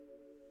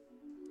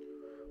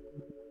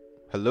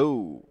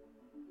Hello.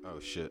 Oh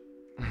shit.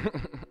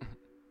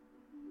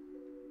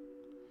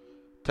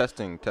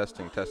 Testing,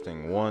 testing,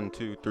 testing. One,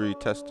 two, three,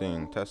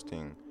 testing,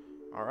 testing.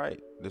 All right,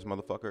 this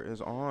motherfucker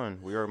is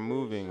on. We are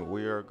moving.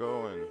 We are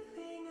going.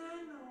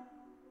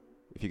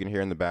 If you can hear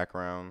in the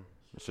background,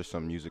 it's just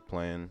some music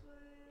playing.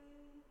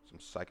 Some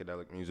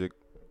psychedelic music.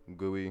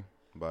 Gooey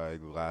by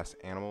Glass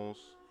Animals.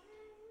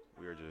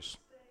 We are just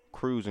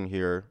cruising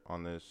here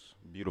on this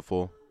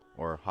beautiful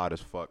or hot as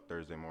fuck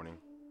Thursday morning.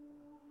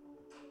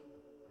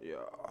 Yeah.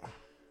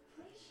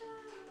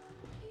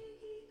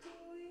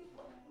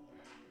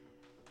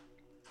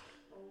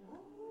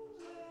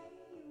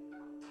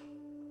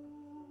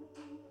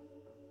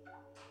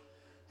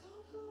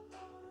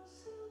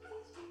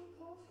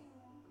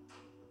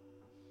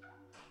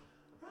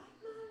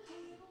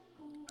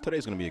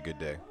 Today's gonna be a good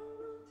day.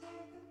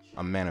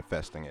 I'm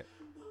manifesting it.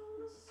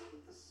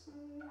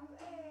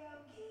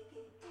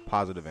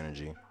 Positive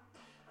energy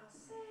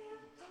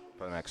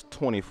for the next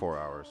 24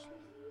 hours.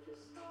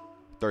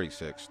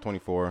 36,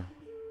 24.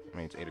 I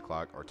mean, it's 8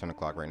 o'clock or 10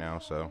 o'clock right now,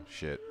 so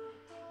shit.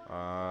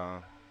 Yeah,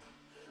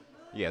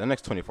 the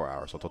next 24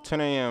 hours. So till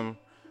 10 a.m.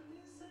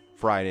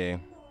 Friday,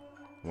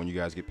 when you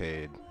guys get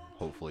paid,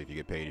 hopefully if you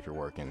get paid if you're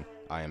working,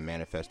 I am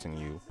manifesting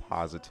you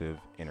positive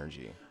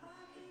energy.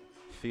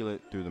 Feel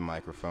it through the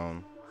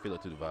microphone. Feel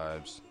it through the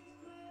vibes.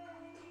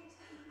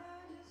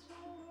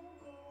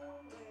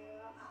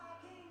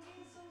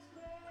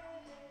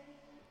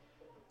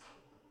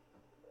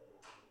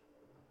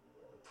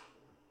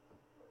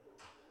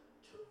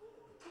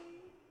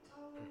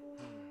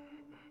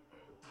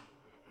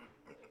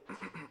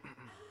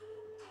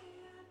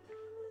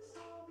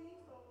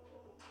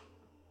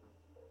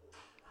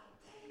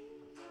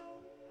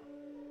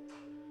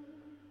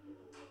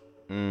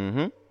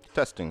 Mm-hmm.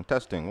 Testing,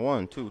 testing.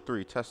 One, two,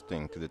 three,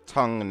 testing. To the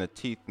tongue and the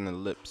teeth and the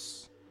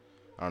lips.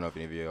 I don't know if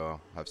any of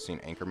you have seen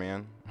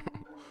Anchorman.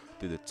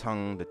 Through the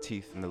tongue, the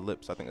teeth, and the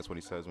lips. I think that's what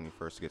he says when he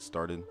first gets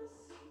started.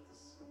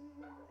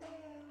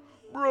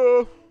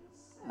 Bruh,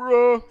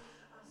 bruh,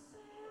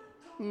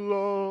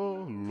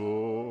 la,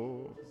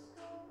 la.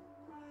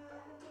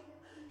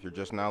 If you're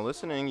just now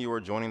listening, you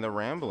are joining the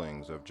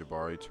ramblings of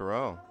Jabari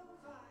Terrell.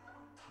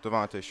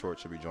 Devontae Short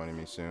should be joining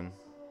me soon.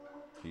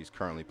 He's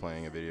currently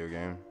playing a video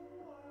game.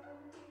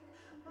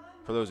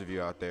 For those of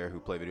you out there who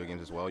play video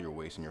games as well, you're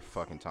wasting your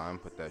fucking time.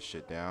 Put that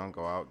shit down.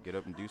 Go out, get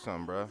up, and do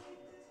something, bruh.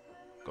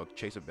 Go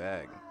chase a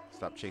bag.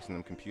 Stop chasing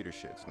them computer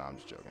shits. Nah, I'm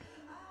just joking.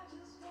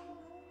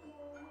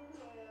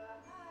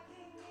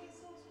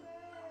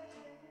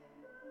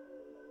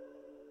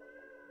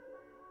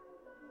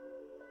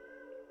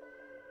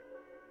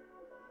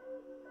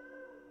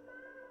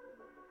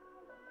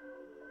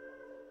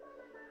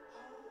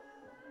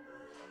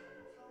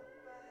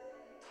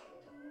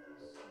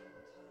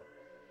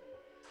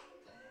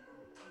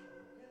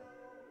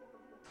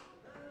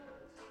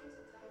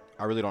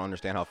 I really don't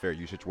understand how fair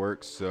usage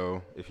works,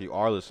 so if you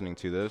are listening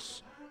to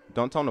this,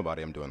 don't tell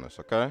nobody I'm doing this,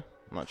 okay? I'm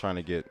not trying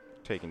to get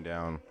taken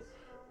down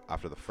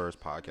after the first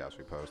podcast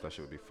we post. That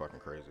shit would be fucking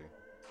crazy.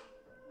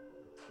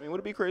 I mean, would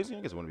it be crazy? I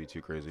guess it wouldn't be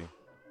too crazy.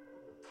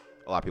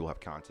 A lot of people have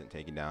content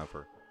taken down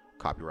for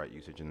copyright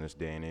usage in this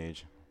day and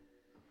age.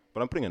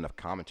 But I'm putting enough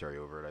commentary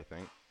over it, I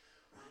think.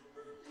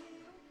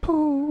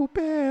 Pooh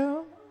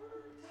Bear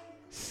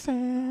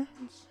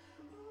Sands,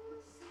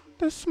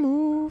 the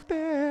smooth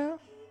there.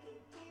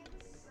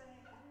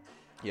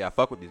 Yeah,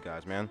 fuck with these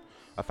guys, man.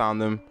 I found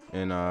them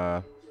in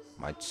my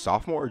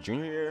sophomore or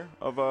junior year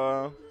of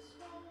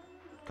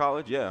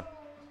college. Yeah,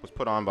 was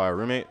put on by a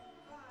roommate.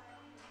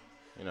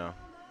 You know,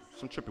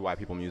 some trippy white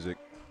people music.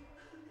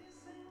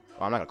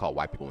 Well, I'm not gonna call it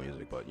white people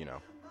music, but you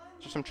know,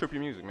 just some trippy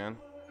music, man.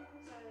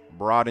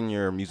 Broaden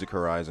your music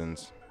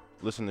horizons.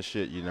 Listen to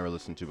shit you never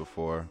listened to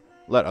before.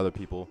 Let other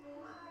people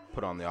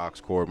put on the aux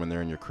cord when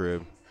they're in your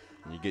crib.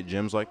 And you get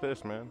gems like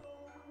this, man.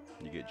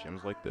 You get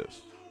gems like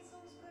this.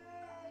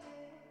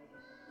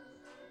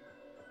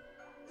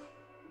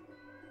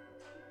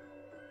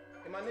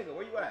 Hey, my nigga,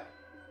 where you at?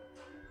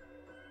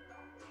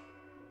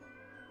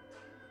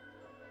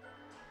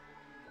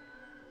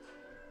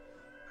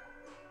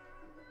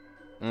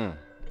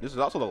 This is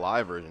also the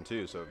live version,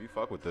 too, so if you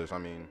fuck with this, I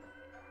mean,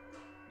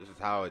 this is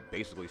how it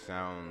basically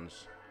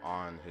sounds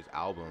on his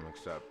album,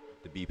 except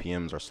the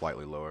BPMs are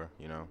slightly lower,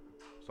 you know?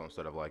 So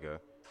instead of like a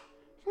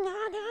na na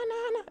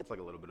na na, it's like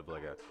a little bit of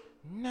like a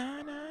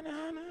na na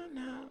na na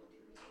na.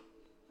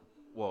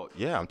 Well,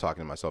 yeah, I'm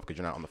talking to myself because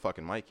you're not on the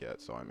fucking mic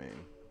yet, so I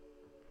mean,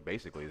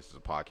 basically, this is a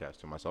podcast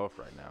to myself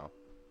right now.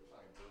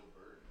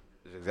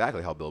 This is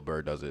exactly how Bill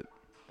Burr does it.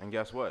 And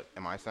guess what?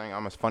 Am I saying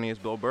I'm as funny as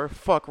Bill Burr?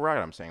 Fuck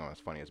right, I'm saying I'm as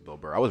funny as Bill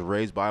Burr. I was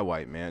raised by a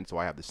white man, so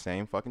I have the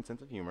same fucking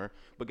sense of humor.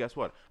 But guess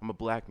what? I'm a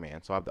black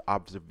man, so I have the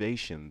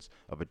observations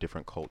of a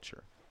different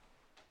culture.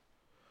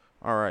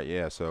 All right,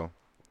 yeah, so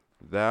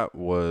that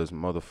was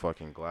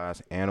motherfucking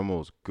Glass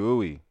Animals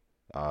Gooey.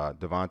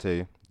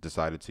 Devontae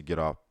decided to get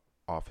off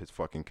his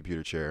fucking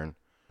computer chair and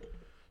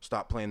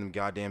stop playing them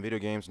goddamn video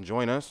games and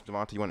join us.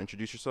 Devontae, you want to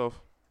introduce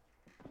yourself?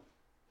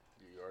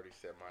 You already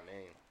said my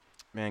name.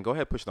 Man, go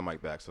ahead, push the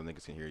mic back so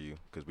niggas can hear you,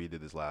 because we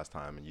did this last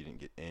time and you didn't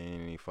get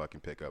any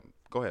fucking pickup.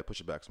 Go ahead, push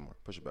it back some more.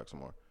 Push it back some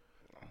more.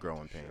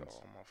 Growing pains.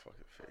 All on my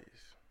fucking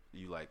face.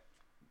 You like...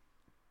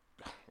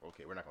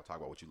 Okay, we're not going to talk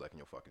about what you like in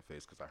your fucking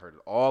face, because I heard it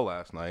all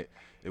last night.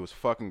 It was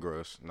fucking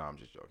gross. Nah, I'm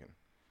just joking.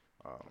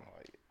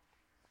 Like,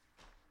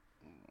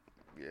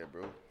 yeah,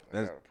 bro.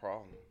 I got a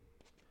problem.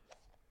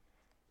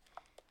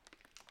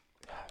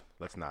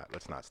 Let's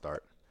not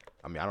start.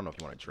 I mean, I don't know if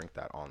you want to drink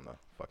that on the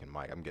fucking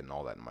mic. I'm getting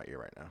all that in my ear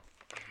right now.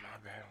 My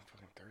bad, I'm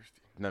fucking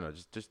thirsty. No,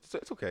 just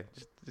it's okay.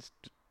 Just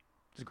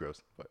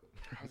gross. But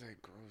how's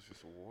that gross?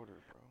 Just water,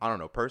 bro. I don't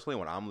know. Personally,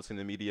 when I'm listening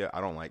to media,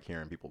 I don't like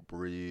hearing people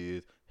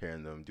breathe,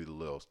 hearing them do the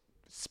little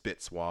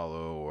spit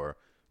swallow or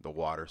the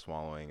water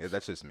swallowing.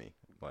 That's just me.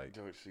 Like,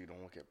 so you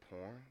don't look at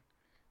porn?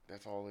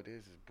 That's all it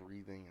is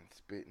breathing and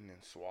spitting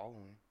and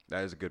swallowing.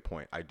 That is a good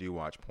point. I do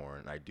watch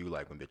porn. I do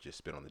like when bitches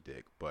spit on the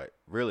dick. But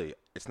really,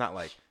 it's not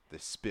like the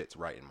spit's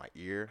right in my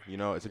ear. You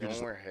know? It's you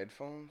don't wear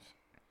headphones?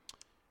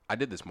 I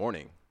did this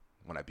morning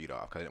when I beat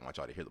off because I didn't want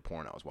y'all to hear the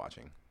porn I was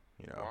watching.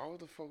 You know? Why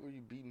the fuck were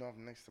you beating off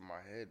next to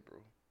my head, bro?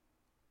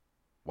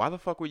 Why the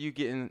fuck were you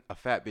getting a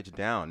fat bitch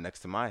down next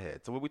to my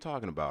head? So what we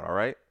talking about, all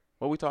right?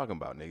 What we talking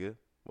about, nigga?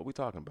 What we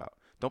talking about?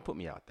 Don't put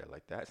me out there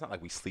like that. It's not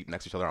like we sleep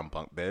next to each other on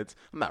bunk beds.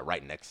 I'm not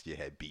right next to your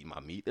head beating my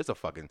meat. There's a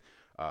fucking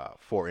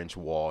 4-inch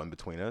wall in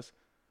between us.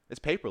 It's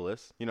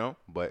paperless, you know,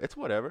 but it's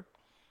whatever.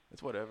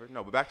 It's whatever.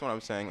 No, but back to what I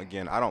was saying.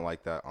 Again, I don't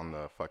like that on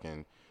the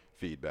fucking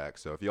feedback.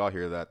 So if y'all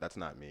hear that, that's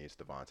not me. It's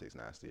Devontae's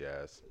nasty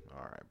ass.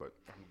 All right, but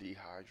I'm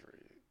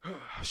dehydrated.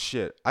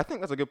 Shit. I think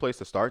that's a good place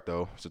to start,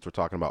 though, since we're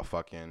talking about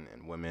fucking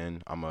and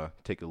women. I'm going to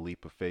take a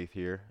leap of faith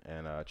here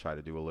and try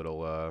to do a little...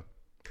 What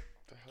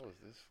the hell is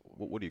this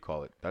for? What do you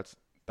call it? That's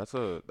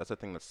a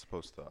thing that's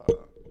supposed to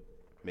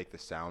make the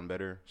sound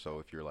better. So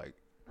if you're like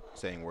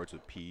saying words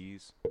with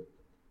P's,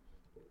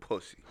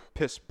 pussy.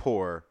 Piss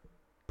poor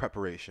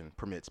preparation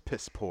permits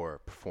piss poor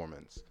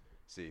performance.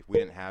 See, if we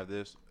didn't have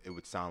this, it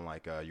would sound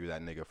like you're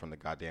that nigga from the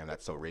goddamn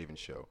That's So Raven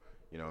show.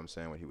 You know what I'm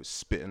saying? When he was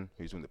spitting,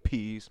 he was doing the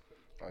P's,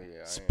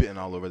 spitting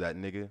all over that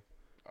nigga.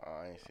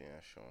 I ain't seen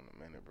that show in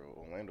a minute, bro.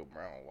 Orlando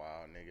Brown,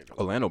 wild nigga.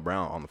 Though. Orlando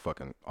Brown on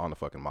the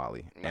fucking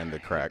Molly and the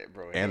crack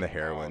bro, and the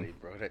heroin. Molly,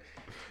 bro.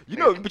 You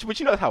know, but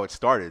you know how it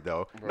started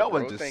though. Bro, no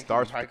one just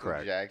starts with Michael the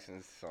crack.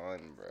 Jackson's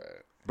son, bro.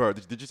 Bro,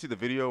 did you see the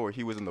video where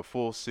he was in the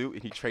full suit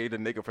and he traded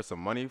a nigga for some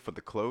money for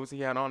the clothes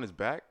he had on his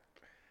back?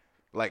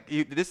 Like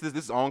this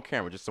is on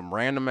camera, just some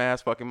random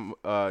ass fucking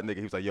nigga.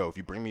 He was like, "Yo, if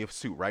you bring me a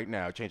suit right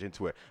now, change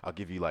into it, I'll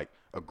give you like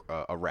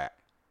a rack."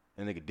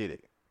 And the nigga did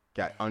it.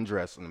 Got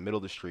undressed in the middle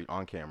of the street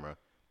on camera,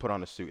 put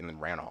on a suit, and then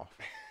ran off.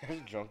 That's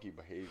junkie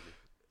behavior.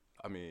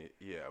 I mean,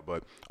 yeah,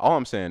 but all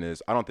I'm saying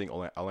is I don't think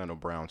Orlando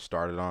Brown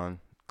started on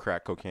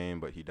crack cocaine,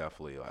 but he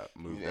definitely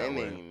moved that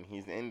way.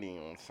 He's ending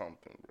on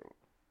something, bro.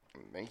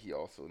 I think he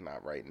also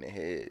not right in the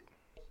head.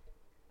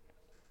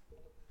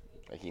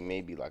 Like he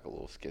may be like a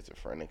little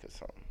schizophrenic or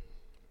something.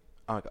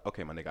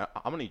 Okay, my nigga,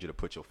 I'm gonna need you to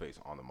put your face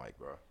on the mic,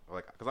 bro.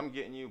 Like, cause I'm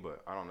getting you,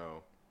 but I don't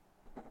know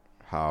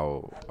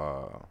how.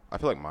 I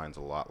feel like mine's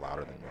a lot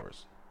louder than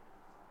yours.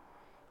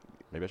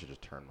 Maybe I should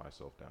just turn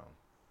myself down.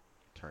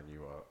 Turn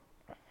you up.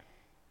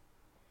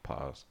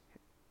 Pause.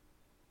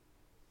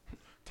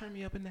 Turn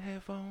me up in the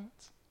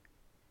headphones.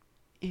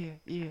 Yeah,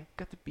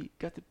 got the beat.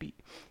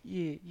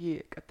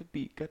 Yeah, got the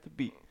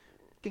beat.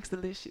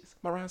 Gangstalicious,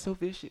 my rhyme's so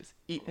vicious.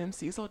 Eat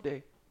MCs all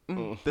day.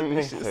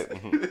 Delicious.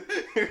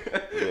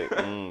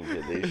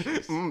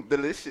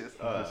 Delicious. Delicious.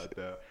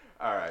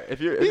 All right. He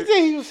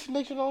said he was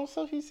snitching on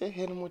himself. He said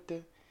hit him with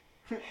the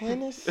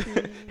Hennessy.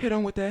 Hit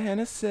him with the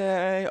Hennessy.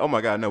 Oh my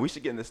God, no, we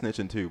should get into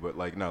snitching too. But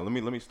like, no, let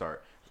me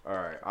start. All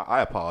right,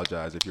 I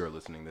apologize if you're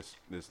listening this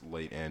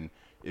late, and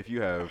if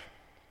you have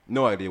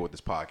no idea what this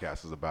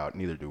podcast is about,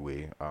 neither do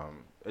we.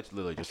 It's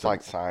literally just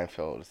like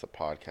Seinfeld. It's a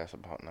podcast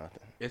about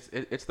nothing.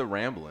 It's the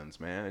ramblings,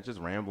 man. It's just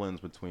ramblings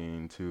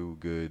between two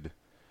good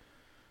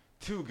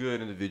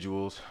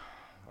individuals,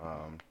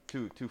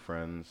 two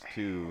friends,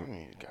 two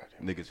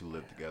niggas who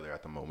live together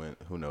at the moment.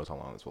 Who knows how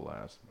long this will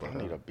last? But, I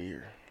need a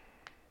beer.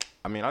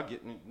 I mean,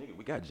 nigga,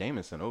 we got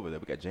Jameson over there.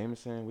 We got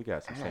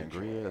some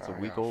sangria that's a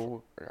week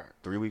old,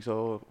 3 weeks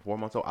old, 4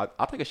 months old.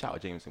 I'll take a shot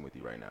with Jameson with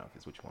you right now if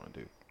that's what you want to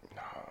do.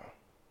 Nah.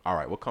 All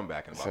right, we'll come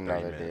back in about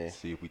 30 minutes.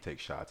 See if we take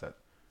shots at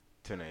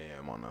 10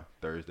 a.m. on a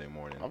Thursday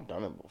morning. I've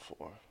done it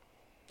before.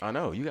 I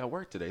know. You got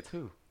work today,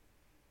 too.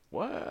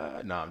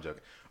 What? No, I'm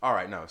joking. All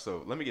right, no.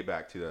 So let me get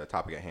back to the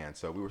topic at hand.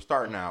 So we were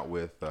starting out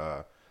with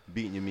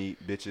beating your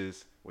meat,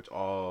 bitches, which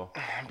all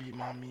beat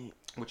my meat,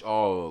 which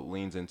all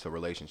leans into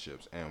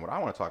relationships. And what I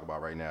want to talk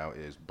about right now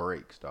is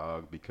breaks,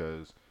 dog,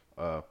 because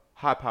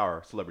high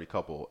power celebrity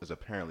couple is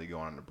apparently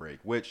going on a break.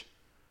 Which,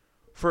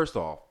 first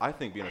off, I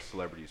think being a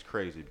celebrity is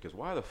crazy because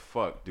why the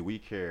fuck do we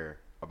care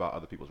about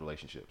other people's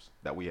relationships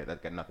that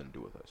got nothing to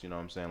do with us? You know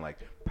what I'm saying? Like,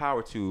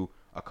 power to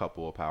a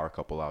power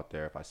couple out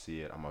there. If I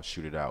see it, I'm gonna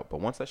shoot it out. But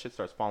once that shit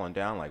starts falling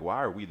down, like,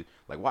 why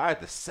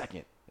at the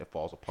second it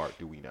falls apart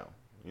do we know?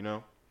 You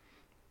know?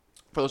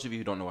 For those of you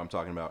who don't know what I'm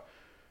talking about,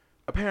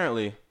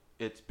 apparently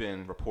it's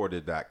been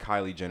reported that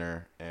Kylie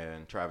Jenner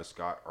and Travis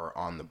Scott are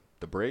on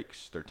the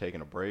breaks. They're taking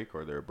a break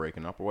or they're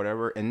breaking up or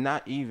whatever. And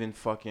not even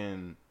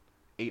fucking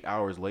 8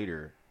 hours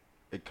later,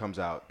 it comes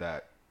out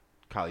that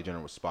Kylie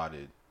Jenner was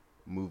spotted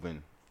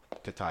moving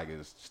to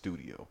Tyga's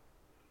studio.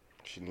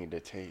 She need a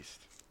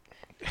taste.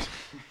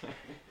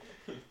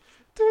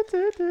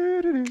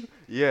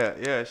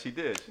 Yeah, she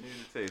did. She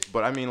needed a taste.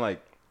 But I mean,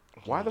 like,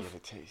 why the get a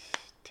taste?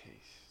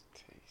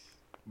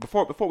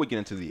 before we get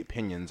into the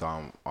opinions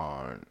on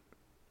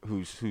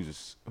who's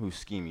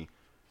schemy,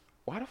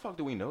 why the fuck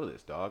do we know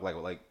this, dog?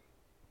 Like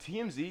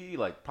TMZ,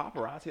 like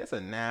paparazzi, that's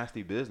a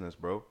nasty business,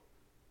 bro.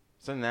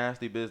 It's a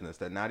nasty business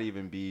that not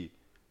even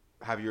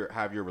have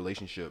your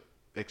relationship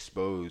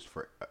exposed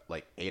for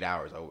like 8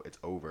 hours. Oh, it's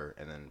over,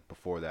 and then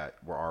before that,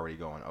 we're already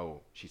going.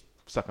 Oh, she's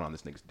sucking on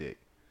this nigga's dick.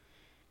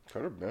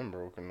 Could have been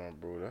broken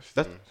up, bro. That's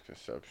the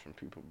misconception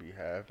people be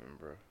having,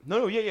 bro.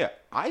 No, yeah.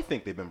 I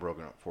think they've been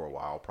broken up for a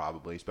while,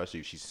 probably,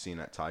 especially if she's seen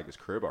at Tyga's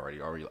crib already,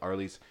 or at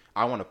least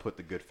I want to put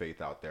the good faith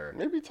out there.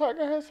 Maybe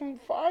Tyga had some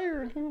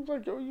fire, and he was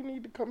like, "Yo, you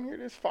need to come hear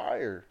this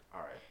fire."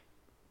 All right.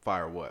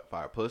 Fire what?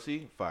 Fire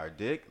pussy? Fire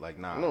dick? Like,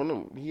 nah.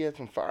 No. He had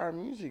some fire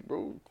music,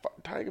 bro.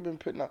 Tyga been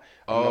putting out.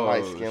 Oh,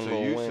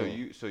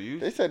 so you.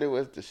 They said it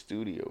was the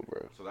studio,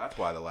 bro. So that's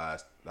why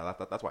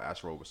that's why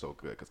Astro was so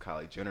good, because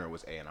Kylie Jenner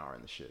was A&R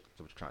in the shit. That's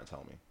what you're trying to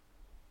tell me.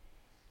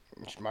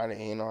 She might have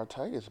A&R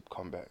Tyga's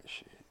comeback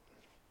shit.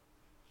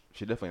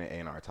 She definitely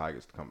ain't A&R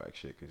Tyga's comeback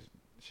shit, because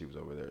she was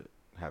over there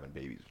having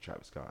babies with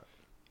Travis Scott.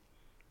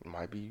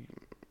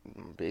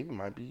 Baby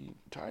might be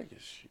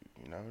Tyga's shit.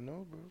 You never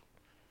know, bro.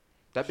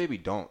 That baby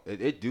don't.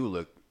 It do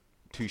look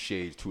 2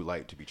 shades too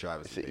light to be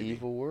Travis' baby. It's an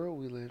evil world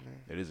we live in.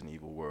 It is an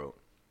evil world.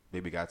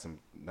 Baby got some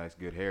nice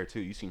good hair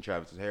too. You seen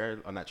Travis's hair?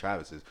 Oh, not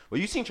Travis's.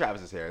 Well, you seen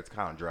Travis's hair. It's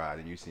kind of dry.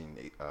 And you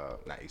seen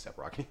not ASAP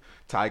Rocky,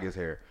 Tyga's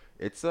hair.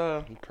 It's he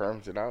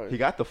perms it out. He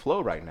got the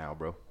flow right now,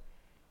 bro.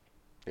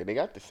 Yeah, they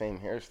got the same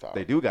hairstyle.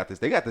 They do got this.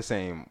 They got the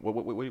same.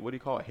 What do you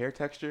call it? Hair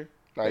texture.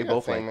 No, they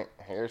both the same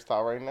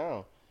hairstyle right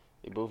now.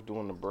 They both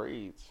doing the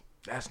braids.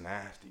 That's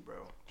nasty,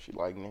 bro. She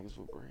like niggas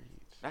with braids.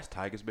 That's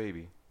Tyga's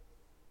baby.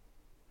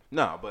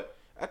 No, but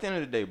at the end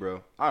of the day,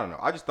 bro, I don't know.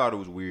 I just thought it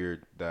was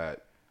weird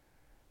that,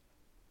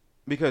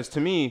 because to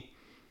me,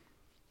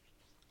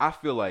 I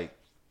feel like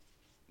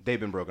they've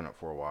been broken up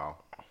for a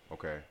while,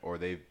 okay? Or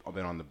they've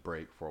been on the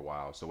break for a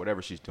while. So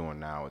whatever she's doing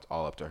now, it's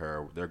all up to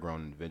her. They're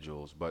grown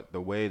individuals. But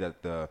the way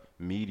that the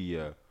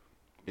media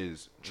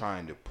is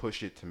trying to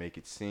push it to make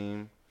it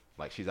seem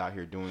like she's out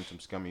here doing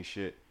some scummy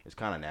shit, it's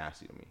kind of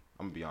nasty to me.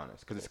 I'm going to be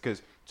honest.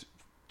 Because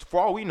for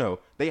all we know,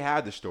 they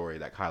had the story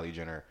that Kylie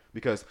Jenner,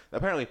 because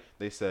apparently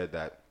they said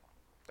that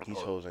these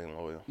hoes ain't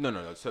loyal.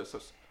 No. So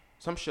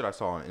some shit I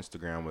saw on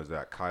Instagram was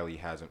that Kylie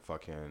hasn't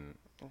fucking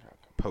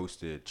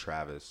posted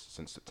Travis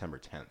since September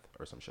 10th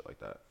or some shit like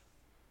that.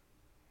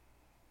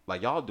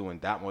 Like, y'all doing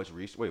that much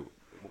research. Wait,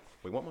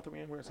 what month are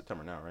we in? We're in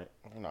September now, right?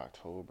 We're in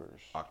October.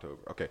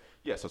 Okay.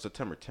 Yeah, so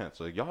September 10th.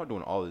 So y'all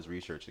doing all this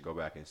research to go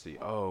back and see,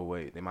 oh,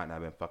 wait, they might not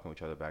have been fucking with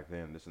each other back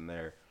then, this and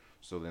there.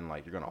 So then,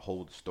 like, you're going to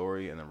hold the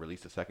story and then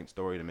release the second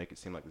story to make it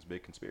seem like this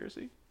big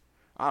conspiracy?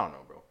 I don't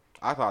know, bro.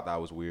 I thought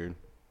that was weird.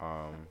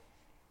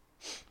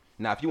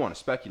 Now, if you want to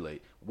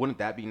speculate, wouldn't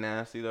that be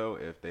nasty, though,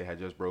 if they had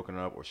just broken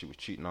up or she was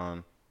cheating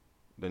on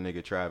the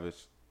nigga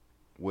Travis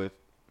with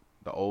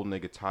the old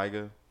nigga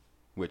Tyga?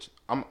 Which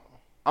I'm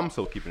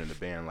still keeping in the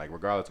band. Like,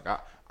 regardless, like,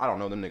 I don't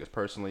know them niggas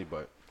personally,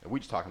 but if we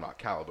just talking about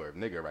caliber of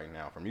nigga right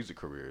now for music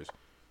careers,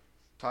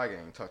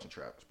 Tyga ain't touching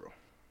Travis, bro.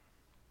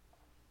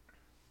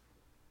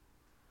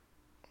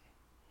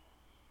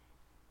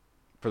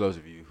 For those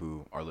of you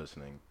who are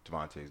listening,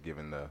 Devontae's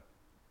giving the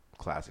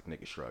classic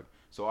nigga shrug.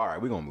 So, all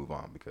right, we're going to move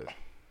on because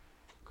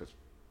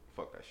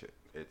fuck that shit.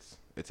 It's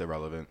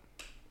irrelevant.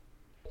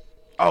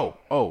 Oh,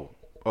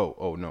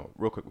 no.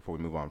 Real quick before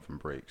we move on from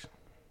breaks.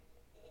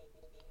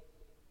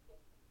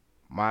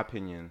 My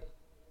opinion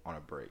on a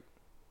break.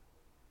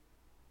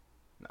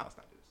 No, let's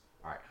not do this.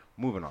 All right,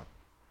 moving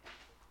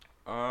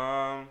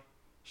on.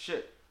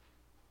 Shit.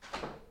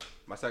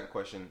 My second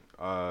question,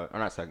 or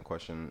not second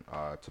question,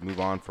 to move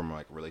on from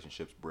like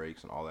relationships,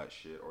 breaks, and all that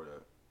shit, or to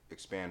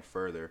expand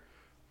further.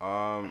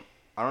 I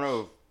don't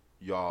know if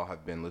y'all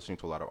have been listening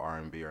to a lot of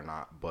R&B or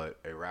not, but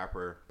a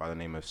rapper by the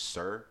name of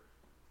Sir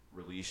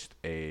released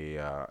a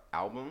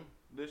album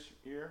this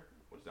year.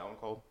 What's the album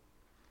called?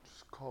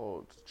 It's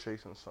called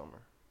Chasing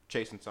Summer.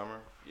 Chasing Summer,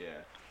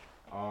 yeah.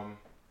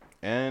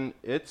 And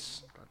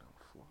it's,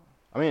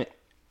 I mean,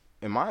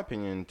 in my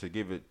opinion, to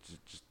give it,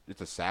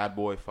 it's a sad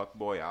boy, fuck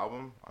boy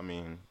album. I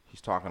mean, he's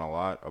talking a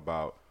lot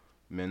about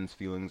men's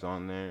feelings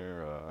on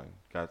there.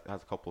 Has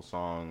a couple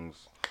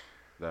songs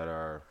that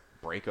are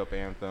breakup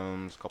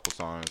anthems, a couple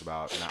songs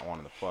about not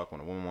wanting to fuck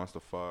when a woman wants to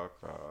fuck,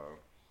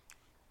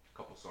 a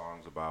couple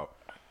songs about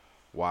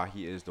why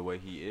he is the way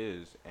he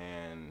is.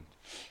 And,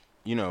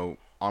 you know,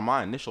 on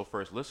my initial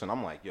first listen,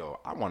 I'm like, yo,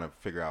 I want to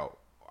figure out,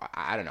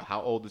 I don't know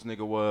how old this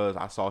nigga was.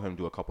 I saw him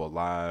do a couple of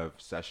live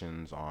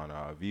sessions on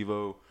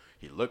Vivo.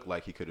 He looked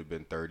like he could have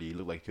been 30. He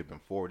looked like he could have been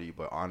 40.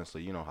 But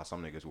honestly, you know how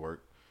some niggas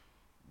work.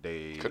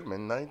 They could have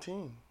been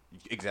 19.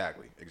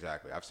 Exactly.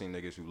 I've seen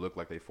niggas who look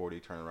like they 40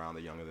 turn around,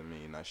 they're younger than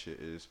me, and that shit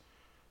is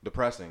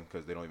depressing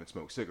because they don't even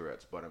smoke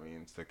cigarettes. But I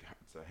mean, it's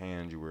a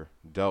hand you were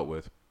dealt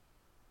with.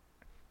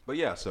 But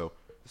yeah, so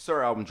the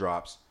Sir album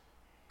drops,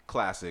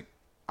 classic.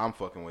 I'm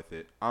fucking with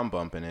it. I'm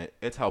bumping it.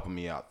 It's helping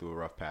me out through a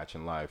rough patch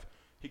in life.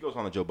 He goes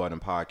on the Joe Budden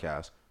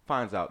podcast,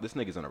 finds out this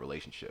nigga's in a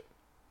relationship.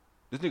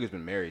 This nigga's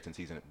been married since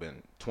he's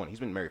been 20. He's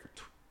been married for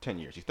 10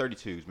 years. He's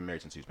 32. He's been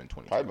married since he's been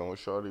 22. I've been with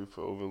Shawty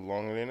for over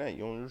longer than that. You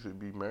don't usually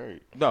be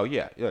married. No,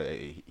 yeah.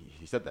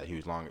 He said that he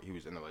was longer. He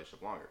was in the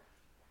relationship longer.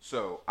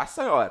 So I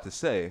say all that to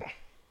say,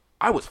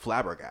 I was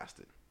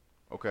flabbergasted.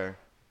 Okay,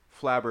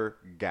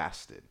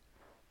 flabbergasted.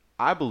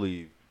 I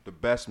believe the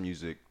best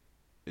music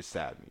is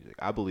sad music.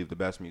 I believe the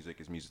best music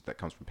is music that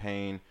comes from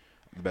pain.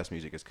 The best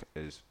music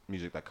is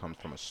music that comes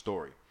from a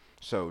story.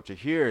 So to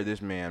hear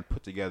this man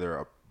put together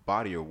a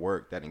body of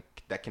work that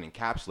can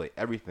encapsulate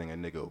everything a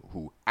nigga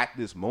who at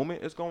this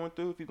moment is going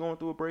through, if he's going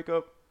through a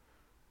breakup,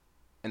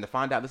 and to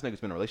find out this nigga's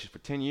been in a relationship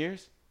for 10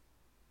 years,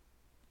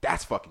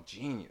 that's fucking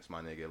genius,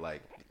 my nigga.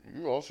 Like,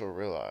 you also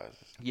realize.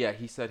 Yeah,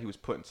 he said he was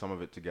putting some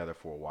of it together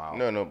for a while.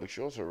 No, but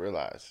you also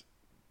realize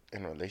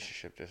in a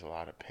relationship there's a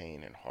lot of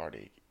pain and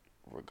heartache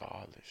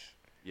regardless.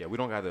 Yeah, we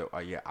don't got to.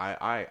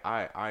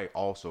 I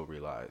also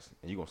realize,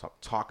 and you gonna stop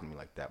talking to me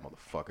like that,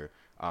 motherfucker.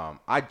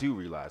 I do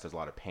realize there's a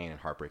lot of pain and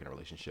heartbreak in a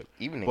relationship.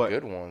 Even in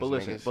good ones. But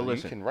listen, nigga, so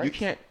listen.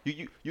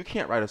 You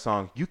can't write a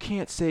song. You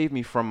can't save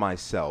me from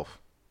myself.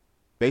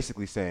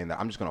 Basically saying that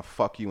I'm just gonna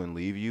fuck you and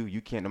leave you.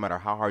 You can't. No matter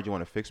how hard you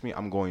want to fix me,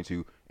 I'm going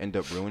to end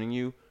up ruining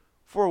you.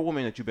 For a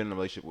woman that you've been in a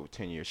relationship with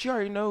 10 years, she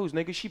already knows,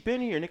 nigga. She been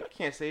here, nigga. I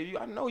can't save you.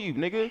 I know you,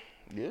 nigga.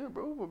 Yeah,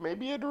 bro. But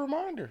maybe at a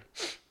reminder.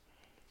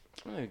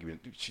 I'm gonna give you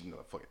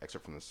another fucking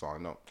excerpt from the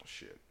song. No,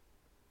 shit.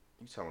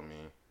 You telling me?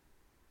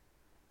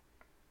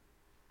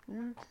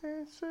 You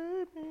can't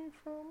save me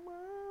from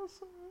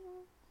myself.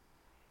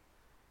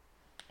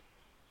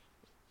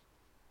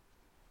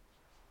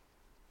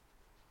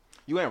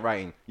 You ain't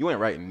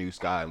writing New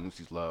Sky and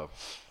Lucy's Love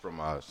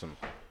from some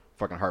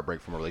fucking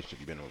heartbreak from a relationship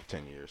you've been in for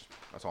 10 years.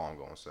 That's all I'm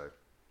gonna say.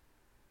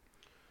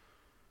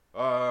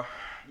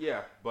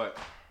 Yeah, but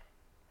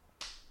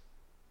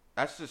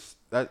that's just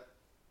that.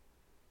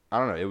 I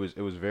don't know. It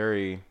was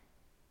very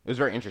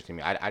interesting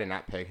to me. I did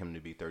not peg him to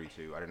be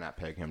 32. I did not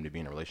peg him to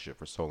be in a relationship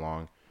for so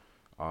long.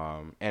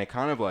 And it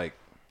kind of like,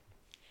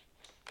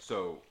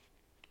 so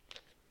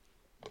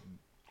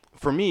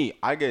for me,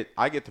 I get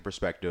the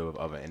perspective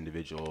of an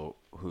individual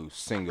who's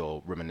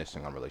single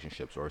reminiscing on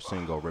relationships, or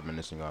single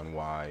reminiscing on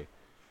why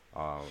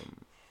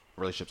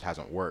relationships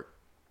hasn't worked.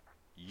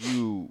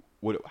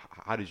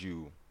 What did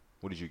you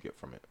get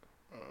from it?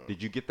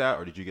 Did you get that,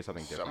 or did you get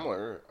something different?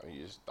 Somewhere, I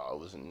just thought it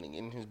was a nigga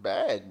in his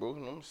bag, bro.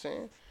 You know what I'm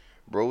saying?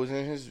 Bro was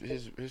in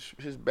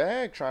his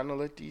bag trying to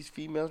let these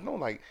females know,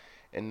 like,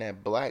 in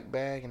that Black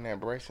bag and that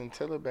Bryson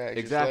Tiller bag.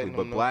 Exactly,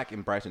 but Black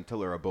and Bryson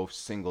Tiller are both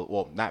single.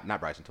 Well, not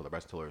Bryson Tiller.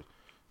 Bryson Tiller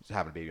is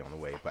having a baby on the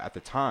way. But at the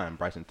time,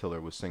 Bryson Tiller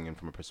was singing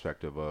from a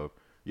perspective of,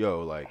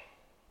 yo, like,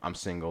 I'm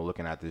single,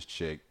 looking at this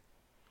chick.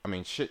 I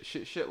mean,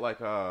 shit like,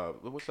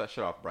 what's that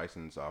shit off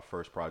Bryson's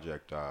first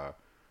project,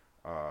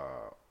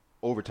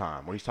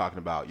 Overtime, where he's talking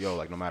about, yo,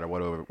 like, no matter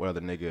what other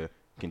nigga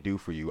can do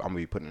for you, I'm gonna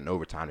be putting in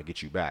overtime to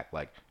get you back.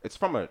 Like, it's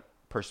from a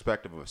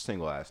perspective of a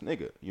single ass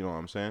nigga. You know what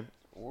I'm saying?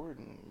 Or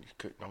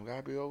don't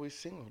gotta be always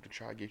single to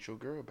try to get your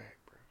girl back,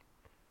 bro.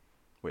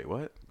 Wait,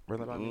 what?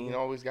 You ain't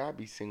always gotta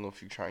be single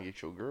if you try to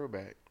get your girl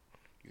back.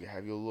 You can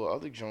have your little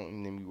other joint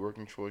and then be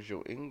working towards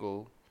your end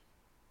goal.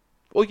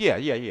 Well,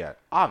 yeah,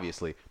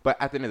 obviously. But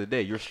at the end of the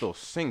day, you're still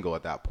single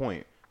at that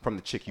point from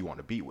the chick you want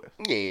to be with.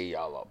 Yeah,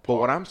 y'all are. But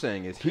what I'm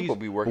saying is,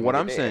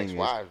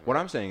 what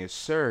I'm saying is,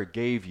 Sir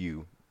gave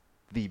you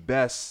the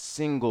best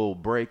single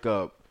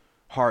breakup,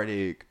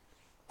 heartache,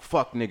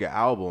 fuck nigga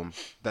album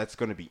that's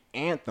gonna be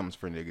anthems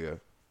for nigga,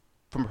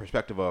 from a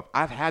perspective of,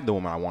 I've had the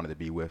woman I wanted to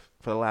be with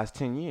for the last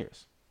 10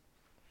 years.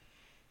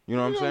 You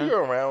know what I'm saying?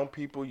 You're around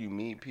people, you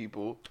meet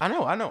people. I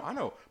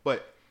know.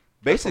 But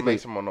basically,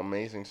 makes him an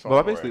amazing song.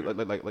 Well, basically,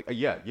 like,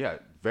 yeah,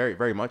 very,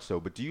 very much so.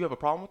 But do you have a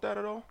problem with that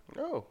at all?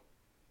 No.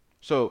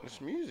 So it's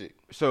music.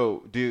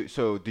 So do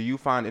you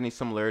find any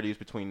similarities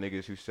between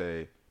niggas who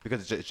say,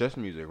 because it's just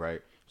music,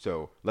 right?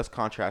 So let's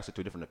contrast it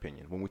to a different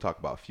opinion. When we talk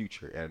about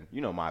Future, and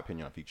you know my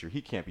opinion on Future,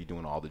 he can't be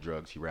doing all the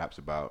drugs he raps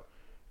about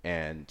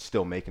and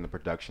still making the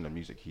production of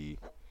music he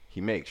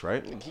makes,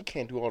 right? He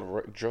can't do all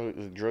the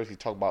drugs he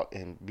talk about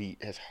and be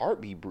his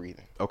heart be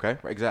breathing. Okay,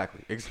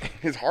 exactly.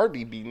 His heart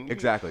be beating.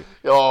 Exactly.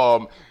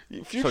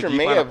 Future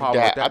may have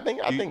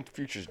dabbled. I think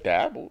Future's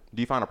dabbled.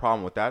 Do you find a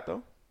problem with that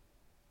though?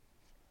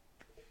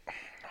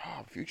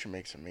 Oh, Future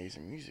makes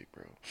amazing music,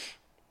 bro.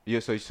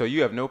 Yeah, so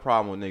you have no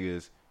problem with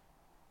niggas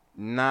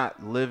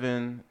not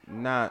living,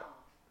 not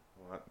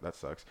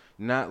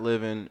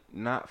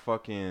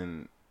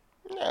fucking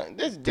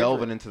that's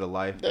delving into the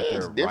life that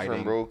they're different,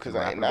 writing, bro. Because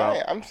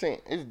I'm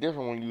saying it's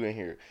different when you in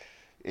here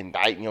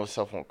indicting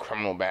yourself on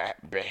criminal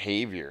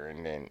behavior,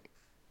 and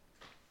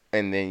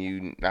then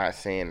you not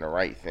saying the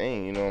right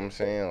thing. You know what I'm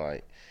saying?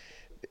 Like,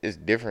 it's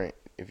different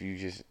if you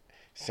just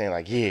saying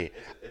like, yeah,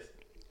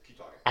 keep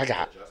talking. I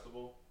got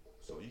adjustable,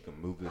 so you can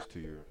move this to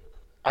your.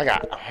 I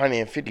got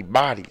 150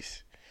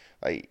 bodies,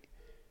 like.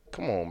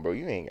 come on, bro.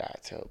 You ain't gotta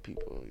tell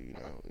people. You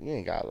know, you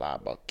ain't gotta lie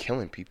about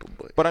killing people.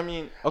 But I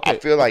mean, I okay,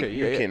 feel like okay,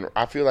 you yeah, can.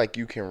 I feel like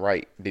you can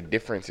write. The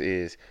difference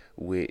is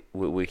with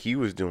what he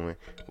was doing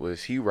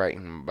was he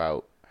writing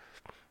about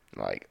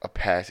like a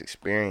past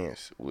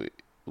experience with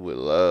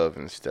love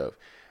and stuff,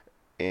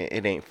 and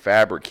it ain't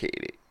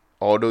fabricated.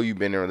 Although you've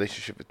been in a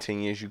relationship for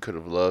 10 years, you could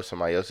have loved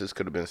somebody else. This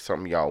could have been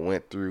something y'all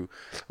went through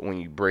when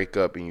you break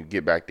up and you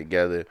get back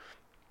together.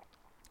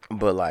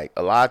 But like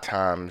a lot of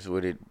times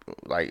with it,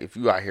 like if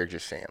you out here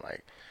just saying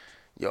like,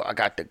 yo, I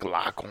got the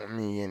Glock on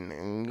me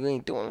and you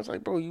ain't doing it, it's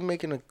like, bro, you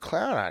making a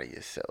clown out of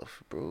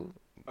yourself, bro.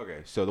 okay.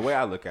 So the way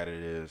I look at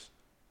it is,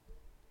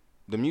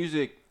 the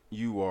music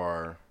you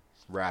are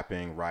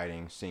rapping,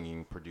 writing,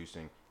 singing,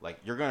 producing, like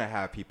you're gonna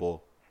have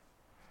people,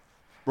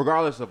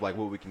 regardless of like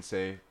what we can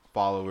say,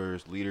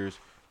 followers, leaders,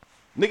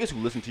 niggas who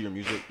listen to your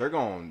music, they're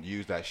gonna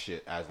use that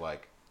shit as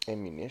like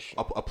Ammunition.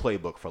 a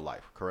playbook for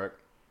life, correct?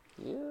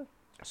 Yeah.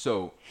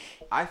 So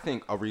I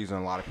think a reason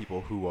a lot of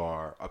people who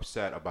are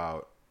upset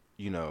about,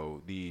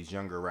 these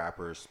younger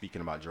rappers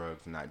speaking about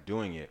drugs and not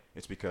doing it,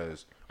 it's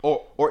because,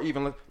 or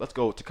even let's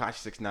go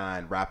Tekashi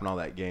 6ix9ine rapping all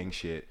that gang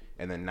shit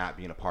and then not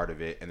being a part of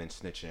it and then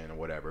snitching or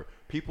whatever.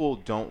 People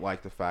don't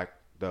like the fact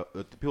the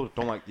people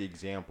don't like the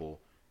example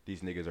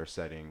these niggas are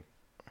setting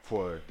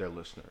for their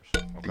listeners.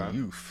 Okay, The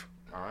youth.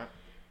 all right.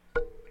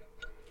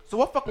 So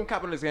what fucking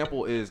kind of an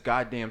example is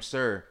goddamn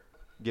Sir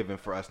giving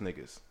for us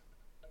niggas?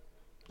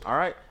 All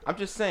right, I'm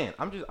just saying,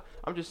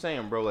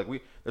 bro. Like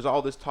there's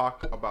all this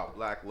talk about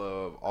black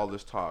love, all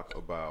this talk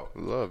about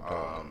Love,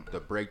 dog. the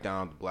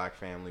breakdown of the black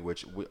family,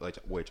 which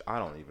I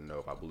don't even know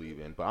if I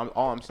believe in. But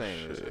all I'm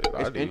saying is, Shit,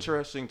 I it's do.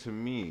 interesting to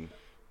me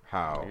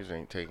how Niggas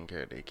ain't taking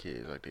care of their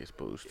kids like they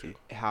supposed to.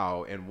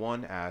 in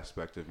one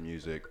aspect of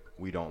music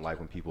we don't like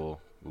when people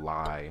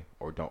lie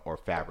or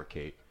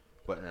fabricate,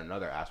 but in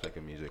another aspect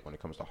of music, when it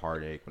comes to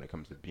heartache, when it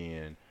comes to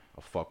being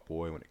a fuck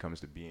boy, when it comes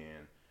to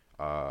being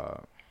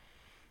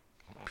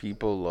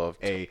People love.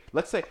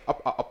 let's say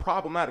a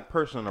problematic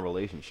person in a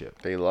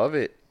relationship. They love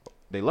it.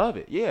 They love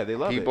it. Yeah, they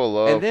love it. People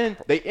love. And then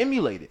they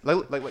emulate it.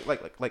 Like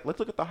let's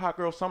look at the hot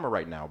girl summer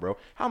right now, bro.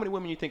 How many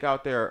women you think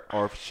out there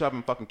are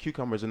shoving fucking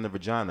cucumbers in their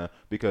vagina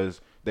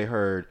because they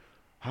heard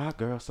hot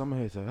girl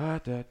summer is a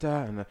hot da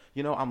da, and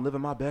I'm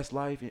living my best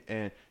life,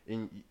 and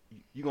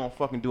you gonna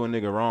fucking do a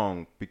nigga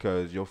wrong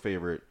because your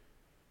favorite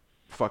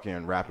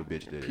fucking rapper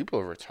bitch did it. People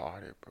are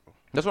retarded, bro.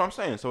 That's what I'm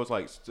saying. So it's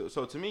like,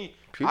 so to me,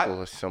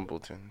 People are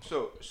simpletons.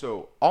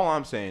 So all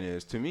I'm saying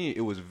is, to me,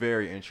 it was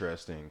very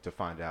interesting to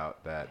find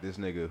out that this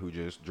nigga who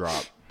just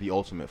dropped the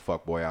ultimate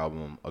fuckboy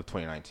album of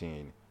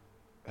 2019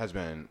 has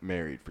been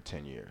married for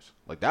 10 years.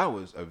 Like, that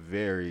was a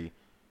very,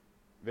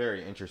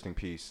 very interesting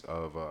piece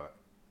of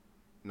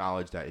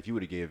knowledge that if you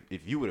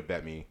would have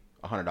bet me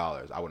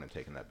 $100, I wouldn't have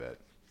taken that bet.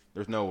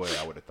 There's no way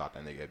I would have thought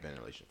that nigga had been in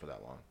a relationship for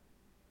that long.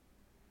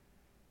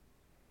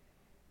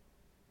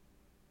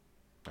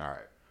 All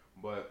right.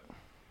 But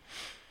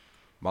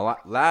my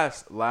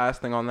last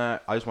thing on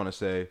that, I just want to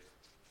say,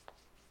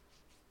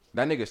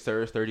 that nigga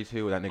Sir is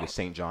 32, that nigga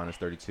St. John is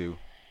 32.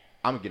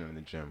 I'm getting in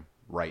the gym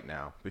right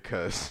now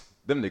because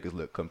them niggas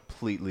look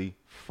completely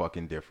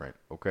fucking different,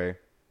 okay?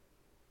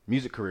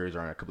 Music careers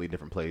are in a completely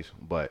different place,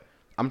 but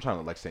I'm trying to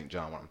look like St.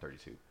 John when I'm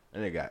 32.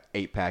 And nigga got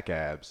 8-pack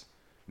abs,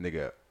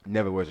 nigga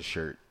never wears a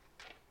shirt,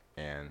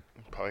 and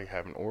Probably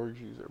having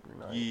orgies every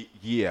night.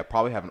 yeah,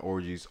 probably having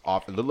orgies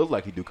off. It look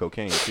like he do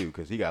cocaine too,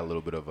 because he got a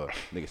little bit of a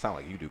nigga sound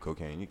like you do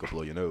cocaine. You could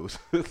blow your nose.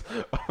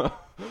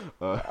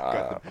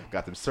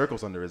 Got them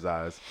circles under his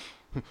eyes.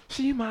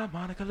 She my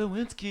Monica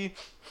Lewinsky.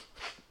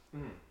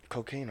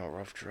 Cocaine a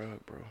rough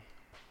drug, bro.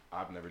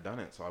 I've never done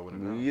it, so I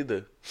wouldn't know. Me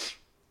either.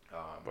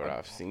 But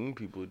I've seen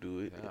people do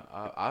it.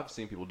 Yeah, I've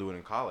seen people do it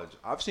in college.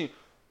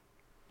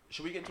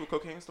 Should we get into a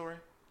cocaine story?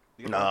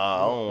 Nah,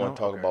 I don't want to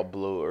talk Okay. about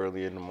blow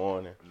early in the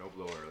morning. No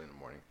blow early in the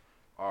morning.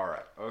 All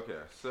right. Okay.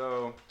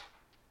 So,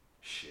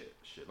 shit.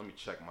 Let me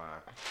check my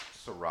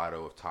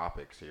Serato of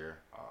topics here.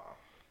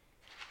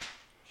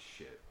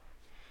 Shit.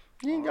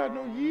 You ain't got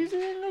no Yeezy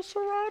in your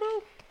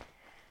Serato?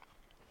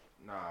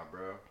 Nah,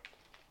 bro.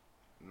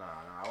 Nah.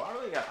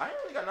 I ain't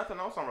really got nothing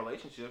else on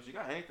relationships. You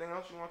got anything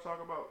else you want to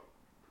talk about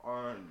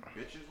on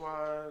bitches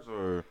wise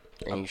or?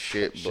 Ain't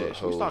shit but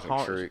hoes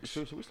and tricks.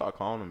 Should we start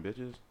calling them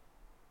bitches?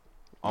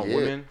 On Yeah.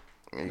 women?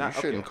 You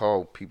shouldn't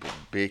call people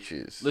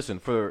bitches.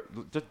 Listen,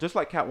 just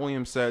like Cat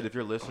Williams said, if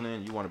you're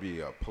listening, you want to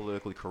be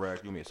politically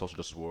correct, you want to be a social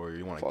justice warrior,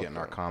 you want to get in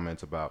our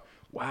comments about,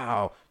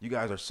 wow, you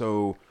guys are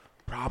so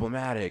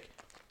problematic.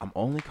 I'm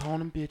only calling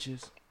them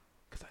bitches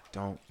because I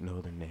don't know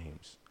their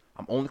names.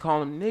 I'm only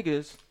calling them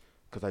niggas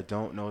because I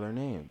don't know their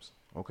names,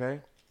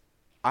 okay?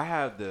 I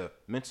have the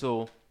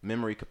mental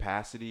memory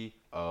capacity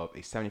of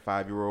a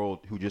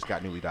 75-year-old who just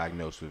got newly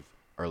diagnosed with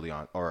early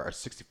on, or a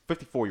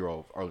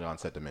 54-year-old early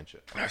onset dementia.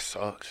 That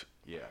sucks.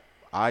 Yeah,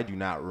 I do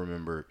not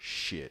remember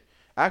shit.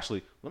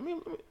 Actually, let me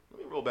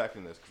roll back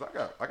in this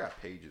because I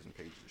got pages and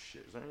pages of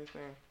shit. Is there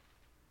anything?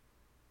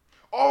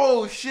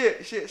 Oh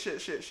shit.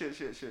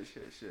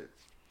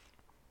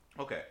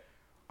 Okay.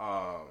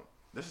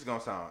 This is gonna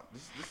sound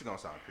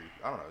creepy.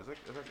 I don't know. Is it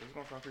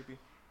gonna sound creepy?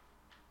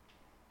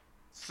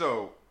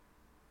 So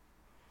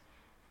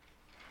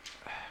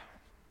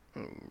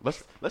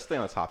let's stay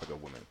on the topic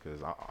of women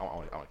because I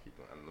want to keep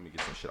doing. Let me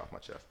get some shit off my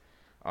chest.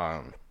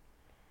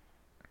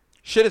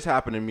 Shit has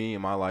happened to me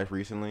in my life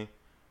recently.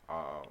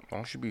 Why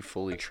don't you be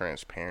fully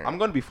transparent? I'm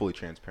going to be fully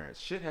transparent.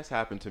 Shit has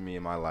happened to me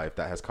in my life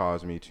that has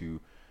caused me to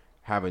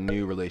have a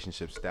new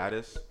relationship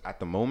status at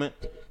the moment.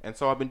 And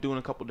so I've been doing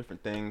a couple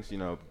different things, you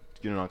know,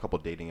 getting on a couple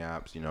dating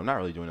apps. You know, I'm not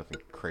really doing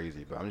nothing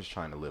crazy, but I'm just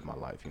trying to live my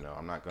life, you know.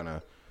 I'm not going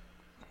to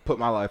put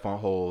my life on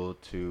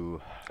hold to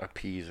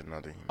appease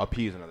another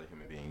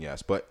human being,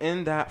 yes. But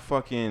in that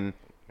fucking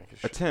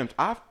attempt,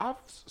 I've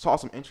saw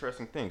some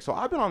interesting things. So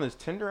I've been on this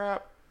Tinder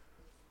app.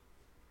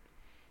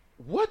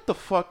 What the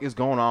fuck is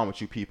going on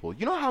with you people?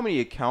 You know how many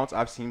accounts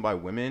I've seen by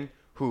women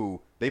who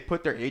they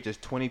put their age as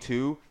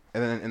 22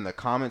 and then in the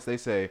comments they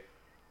say,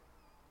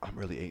 I'm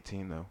really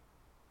 18 though.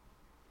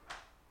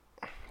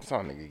 That's how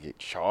a nigga get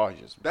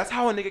charges. That's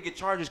how a nigga get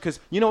charges because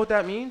you know what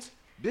that means?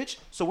 Bitch,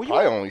 so when you...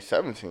 Probably only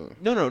 17.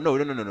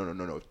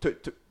 No.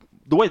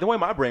 The way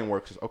my brain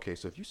works is, okay,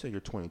 so if you say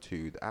you're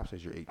 22, the app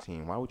says you're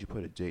 18, why would you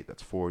put a date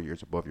that's 4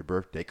 years above your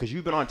birthday? Because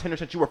you've been on Tinder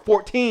since you were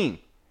 14.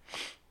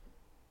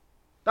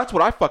 That's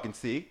what I fucking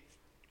see.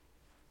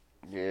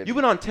 Yeah, you've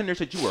been on Tinder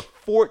since you were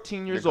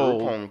 14 years old.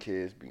 The group home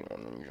kids be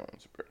on them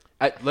Jones, bro.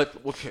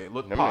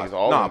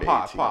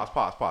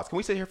 Pause. Can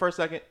we sit here for a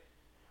second?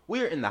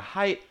 We are in the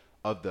height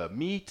of the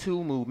Me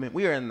Too movement.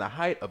 We are in the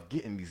height of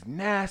getting these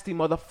nasty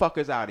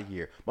motherfuckers out of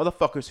here.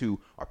 Motherfuckers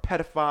who are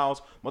pedophiles.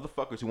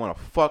 Motherfuckers who want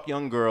to fuck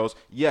young girls.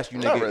 Yes, you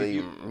niggas. Not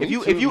really.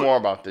 If you more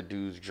about the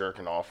dudes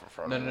jerking off in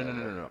front of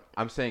them. No.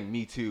 I'm saying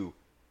Me Too.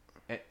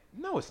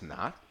 No, it's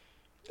not.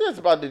 It's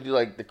about to do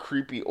like the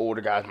creepy older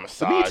guys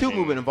massaging. The Me Too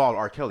movement involved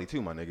R. Kelly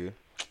too, my nigga.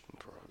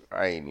 Bro,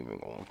 I ain't even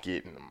gonna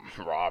get in them.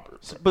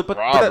 Robert. But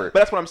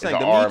that's what I'm saying.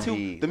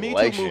 The Me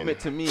Too movement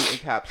to me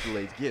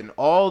encapsulates getting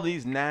all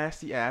these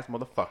nasty ass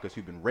motherfuckers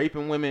who've been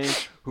raping women,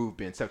 who've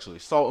been sexually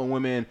assaulting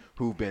women,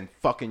 who've been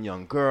fucking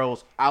young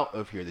girls out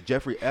of here. The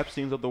Jeffrey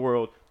Epsteins of the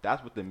world.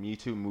 That's what the Me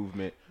Too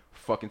movement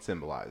fucking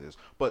symbolizes.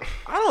 But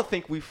I don't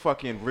think we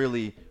fucking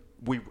really.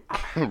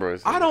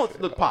 I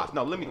don't look. Pause.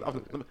 No, let me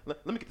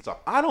get this off.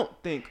 I don't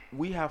think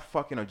we have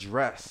fucking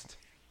addressed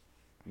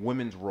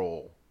women's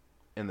role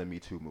in the Me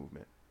Too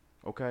movement.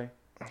 Okay.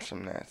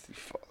 Some nasty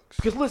fucks.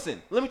 Because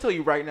listen, let me tell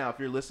you right now, if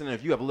you're listening,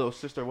 if you have a little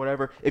sister or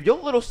whatever, if your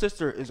little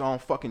sister is on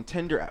fucking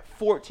Tinder at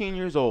 14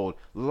 years old,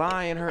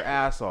 lying her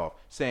ass off,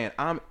 saying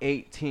I'm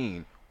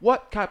 18.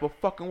 What type of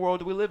fucking world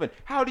do we live in?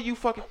 How do you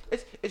fucking...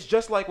 It's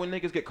just like when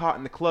niggas get caught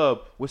in the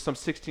club with some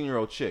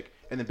 16-year-old chick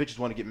and the bitches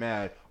want to get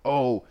mad.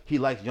 Oh, he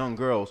likes young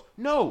girls.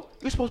 No,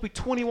 you're supposed to be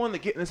 21 to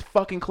get in this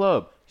fucking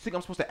club. You think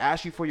I'm supposed to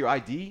ask you for your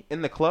ID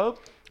in the club?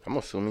 I'm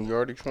assuming you're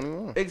already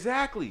 21.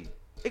 Exactly.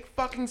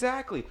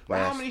 Exactly.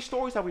 How many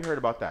stories have we heard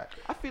about that?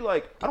 I feel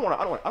like I don't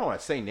want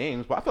to say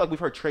names, but I feel like we've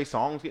heard Trey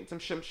Songz getting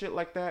some shit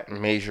like that.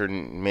 Major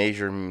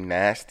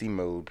nasty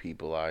mode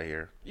people out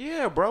here.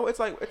 Yeah, bro. It's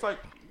like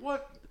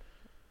what?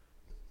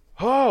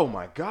 Oh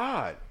my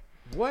God.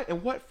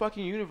 What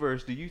fucking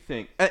universe do you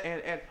think?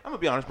 And I'm gonna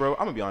be honest, bro.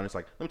 Like,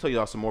 let me tell you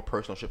all some more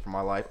personal shit from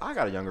my life. I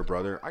got a younger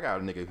brother. I got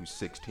a nigga who's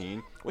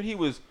 16. When he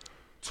was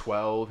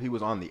 12, he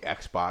was on the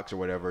Xbox or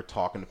whatever,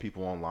 talking to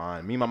people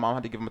online. Me and my mom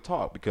had to give him a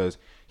talk because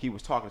he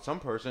was talking to some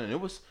person,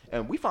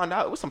 and we found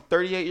out it was some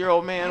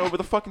 38-year-old man over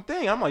the fucking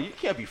thing. I'm like, you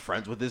can't be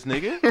friends with this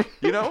nigga,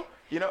 you know.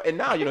 And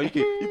now you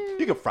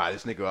can fry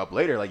this nigga up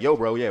later, like, yo,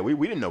 bro, yeah,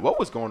 we didn't know what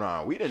was going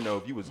on. We didn't know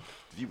if you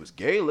was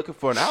gay, looking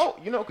for an out,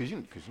 you know, because you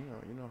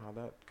know how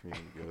that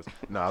community goes.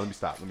 Nah, let me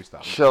stop.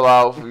 Chill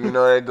out, you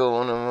know that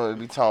going on.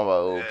 We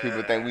talking about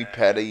people think we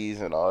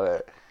petties and all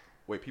that.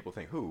 Wait, people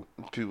think who?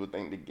 People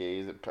think the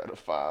gays are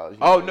pedophiles.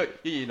 Oh, no.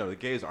 Yeah, the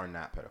gays are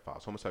not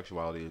pedophiles.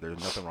 Homosexuality, there's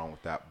nothing wrong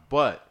with that.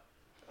 But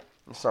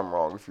there's something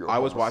wrong if you're I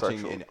was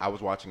watching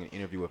an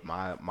interview with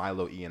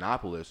Milo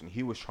Yiannopoulos, and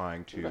he was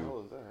trying to... Who the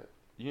hell is that?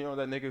 You know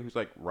that nigga who's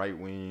like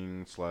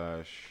right-wing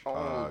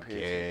 /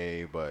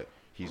 gay, but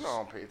he's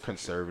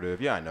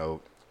conservative. Yeah, I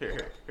know.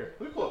 Here.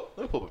 Let me pull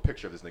up a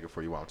picture of this nigga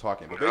for you while I'm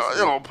talking. But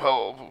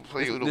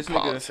this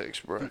politics,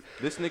 bro.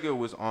 This nigga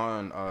was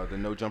on the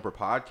No Jumper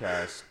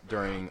podcast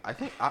during,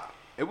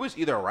 it was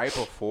either right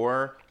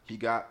before he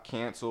got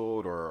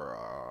canceled or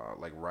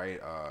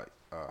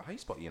how you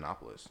spell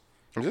Yiannopoulos?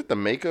 Is it the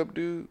makeup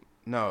dude?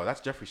 No,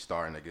 that's Jeffree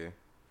Star, nigga.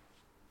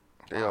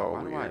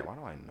 Why do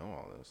I know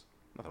all this?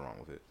 Nothing wrong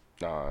with it.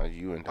 Nah,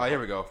 you and... Oh, here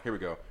we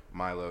go.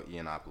 Milo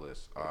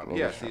Yiannopoulos.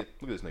 Yeah, see,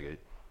 look at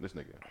this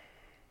nigga.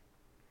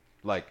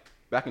 Like,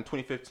 back in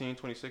 2015,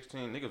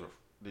 2016,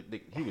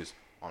 he was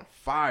on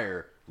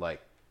fire,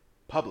 like,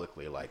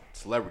 publicly, like,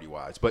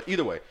 celebrity-wise. But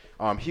either way,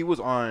 he was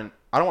on...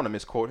 I don't want to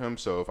misquote him,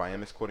 so if I am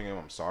misquoting him,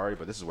 I'm sorry,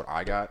 but this is what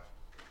I got.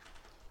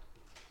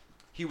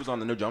 He was on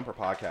the No Jumper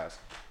podcast,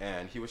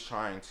 and he was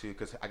trying to...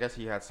 Because I guess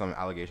he had some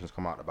allegations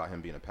come out about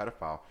him being a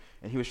pedophile,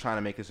 and he was trying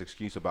to make this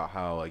excuse about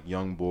how, like,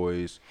 young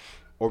boys...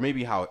 Or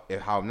maybe how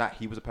not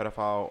he was a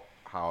pedophile,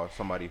 how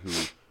somebody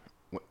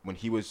who, when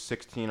he was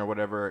 16 or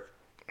whatever,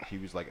 he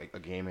was like a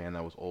gay man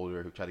that was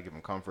older who tried to give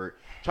him comfort.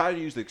 Tried to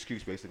use the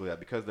excuse basically that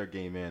because they're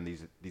gay men,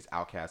 these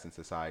outcasts in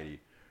society,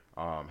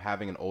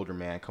 having an older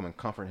man come and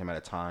comfort him at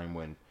a time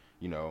when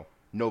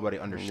nobody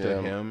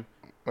understood him.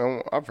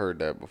 Well, I've heard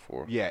that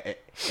before. Yeah,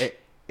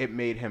 it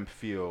made him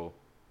feel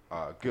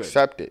good.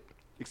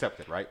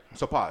 Accepted, right?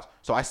 So pause.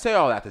 So I say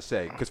all that to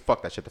say, because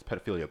fuck that shit, that's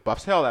pedophilia. But I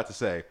say all that to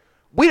say,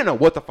 we didn't know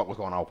what the fuck was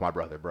going on with my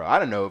brother, bro. I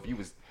didn't know if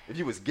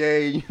you was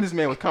gay, this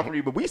man was comforting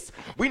you, but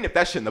we nipped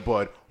that shit in the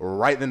bud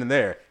right then and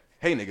there.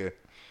 Hey, nigga,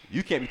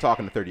 you can't be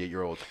talking to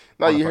 38-year-olds.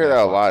 No, you hear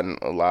that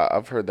a lot.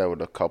 I've heard that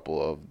with a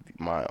couple of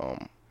my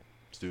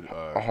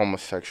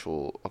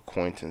homosexual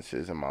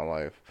acquaintances in my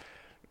life.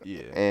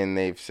 Yeah. And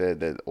they've said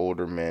that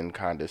older men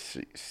kind of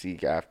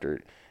seek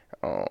after,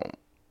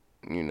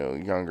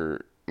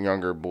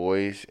 younger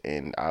boys.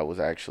 And I was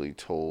actually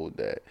told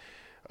that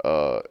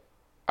we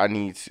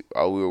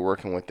were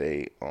working with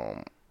a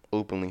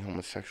openly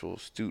homosexual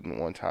student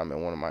one time at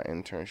one of my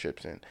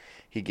internships, and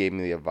he gave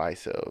me the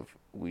advice of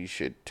we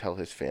should tell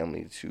his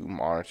family to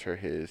monitor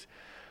his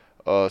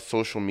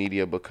social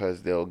media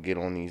because they'll get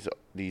on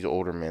these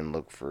older men,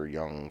 look for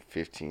young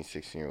 15,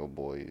 16-year-old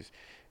boys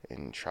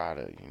and try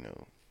to,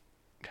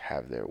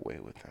 have their way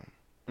with them.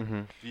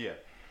 Mm-hmm. Yeah.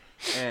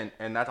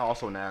 And that's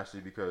also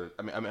nasty because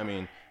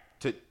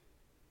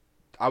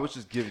I was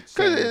just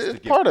saying this to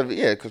part of it,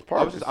 yeah. Because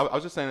I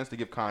was just saying this to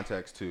give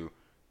context to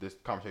this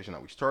conversation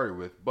that we started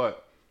with,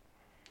 but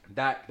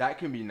that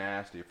can be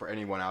nasty for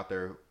anyone out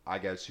there, I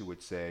guess, who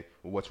would say,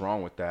 well, what's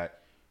wrong with that?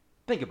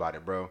 Think about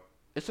it, bro.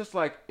 It's just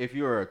like if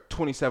you're a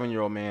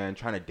 27-year-old man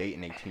trying to date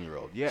an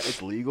 18-year-old. Yeah,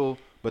 it's legal,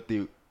 but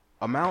the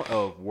amount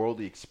of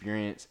worldly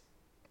experience,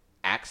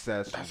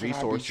 access,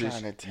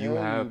 resources you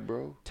have,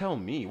 bro. Tell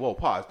me. Whoa,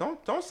 pause.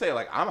 Don't say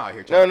like I'm out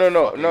here trying to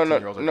fuck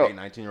 18-year-olds or date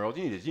 19-year-olds.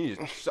 You need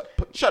to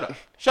shut up.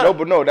 No,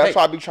 but no, that's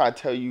why I be trying to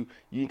tell you.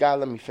 You gotta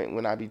let me think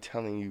when I be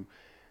telling you,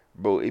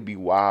 bro. It be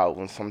wild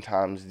when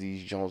sometimes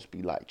these Jones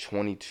be like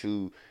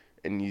 22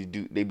 and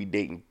they be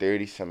dating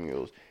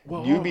 30-some-year-olds.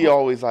 You be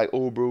always like,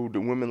 oh, bro, the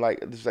women like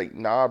it's like,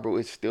 nah, bro.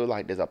 It's still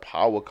like there's a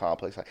power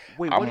complex. Like,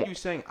 wait, what are you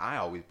saying? I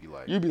always be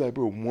like, you be like,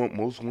 bro,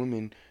 most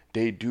women.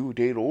 They do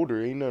date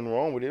older. Ain't nothing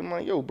wrong with it. I'm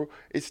like, yo, bro.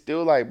 It's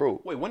still like,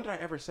 bro. Wait, when did I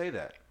ever say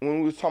that? When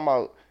we was talking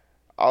about,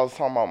 I was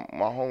talking about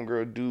my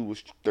homegirl dude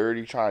was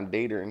 30 trying to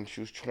date her and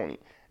she was 20.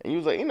 And he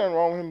was like, ain't nothing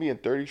wrong with him being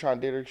 30 trying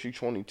to date her. She's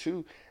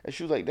 22. And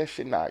she was like, that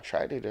shit not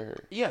attracted to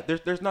her. Yeah,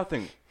 there's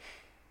nothing.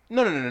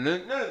 No.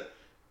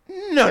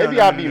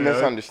 Maybe I'll be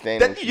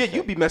misunderstanding.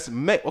 You be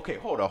messing. Okay,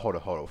 hold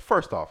on.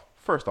 First off.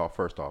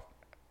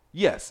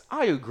 Yes,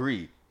 I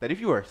agree that if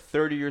you are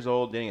 30 years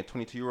old dating a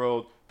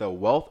 22-year-old, the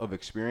wealth of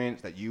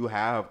experience that you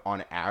have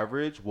on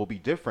average will be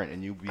different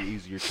and you'll be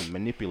easier to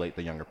manipulate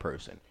the younger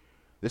person.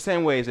 The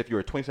same way as if you're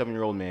a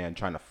 27-year-old man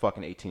trying to fuck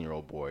an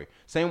 18-year-old boy.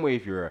 Same way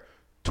if you're a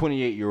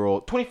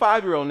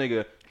 25-year-old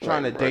nigga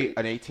trying to date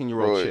an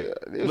 18-year-old chick.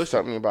 There was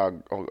something about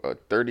a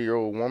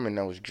 30-year-old woman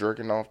that was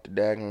jerking off the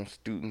daggone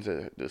students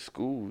at the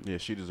school. Yeah,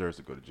 she deserves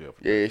to go to jail.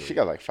 Yeah, she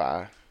got like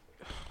 5.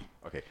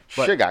 Okay,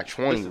 she got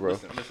 20, bro.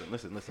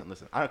 Listen.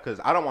 Because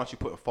I don't want you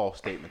putting false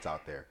statements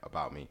out there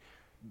about me.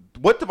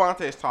 What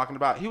Devontae is talking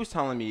about, he was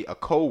telling me a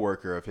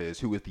coworker of his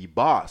who was the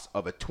boss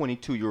of a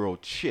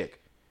 22-year-old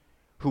chick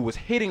who was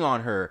hitting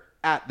on her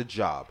at the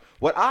job.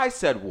 What I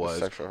said was,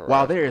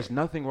 while there is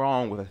nothing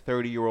wrong with a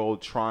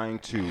 30-year-old trying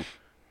to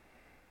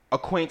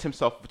acquaint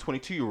himself with a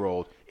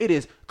 22-year-old, it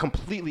is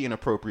completely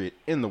inappropriate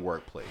in the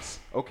workplace.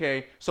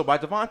 Okay? So by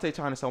Devontae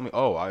trying to tell me,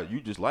 you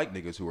just like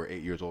niggas who are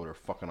 8 years older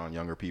fucking on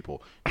younger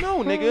people.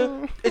 No,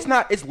 nigga.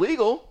 It's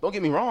legal. Don't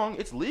get me wrong.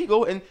 It's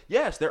legal. And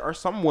yes, there are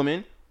some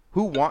women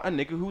who want a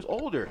nigga who's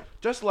older.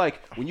 Just like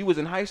when you was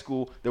in high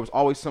school, there was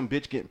always some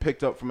bitch getting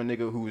picked up from a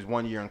nigga who was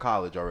 1 year in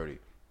college already.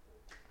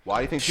 Why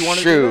do you think she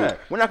wanted to do that?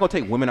 We're not gonna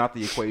take women out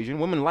the equation.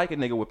 Women like a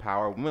nigga with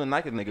power. Women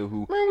like a nigga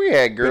who. Man, we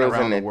had girls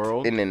in the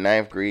world in the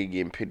 9th grade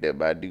getting picked up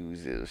by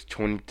dudes that was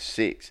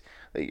 26.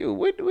 Like, yo,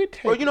 what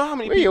Bro, you know how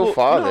many people? You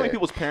know how many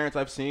people's parents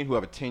I've seen who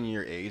have a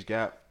 10-year age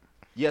gap?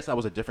 Yes, that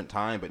was a different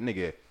time, but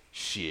nigga,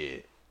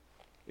 shit,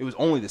 it was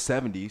only the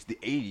 70s, the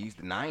 80s,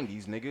 the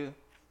 90s, nigga.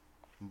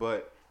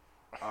 But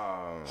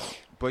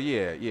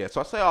yeah.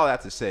 So I say all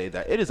that to say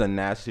that it is a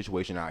nasty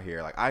situation out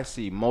here. Like I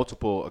see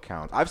multiple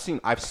accounts. I've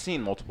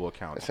seen multiple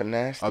accounts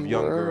of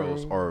young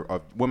girls or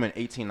of women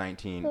 18,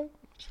 19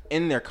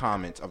 in their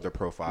comments of their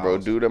profiles. Bro,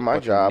 dude at my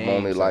job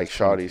only like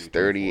shawty's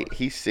 30.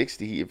 He's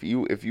 60. If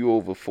you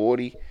over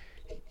 40,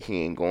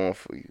 he ain't going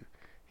for you.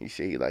 He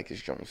said he like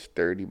his Jones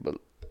 30, but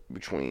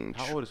between.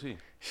 How old is he?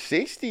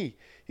 60.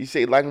 He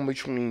said like him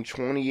between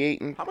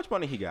 28 and. How much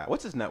money he got?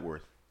 What's his net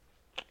worth?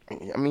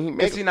 I mean, he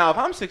makes. See, now if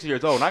I'm 6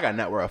 years old and I got a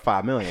net worth of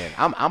 $5 million,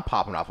 I'm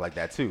popping off like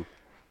that too.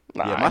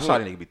 Nah, yeah, my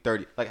shawty nigga be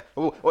 30. Like,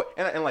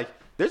 and like,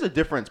 there's a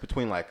difference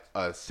between like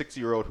a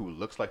 60-year-old who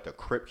looks like the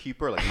crypt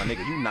keeper, like my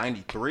nigga, you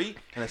 93,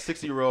 and a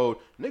 60-year-old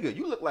nigga,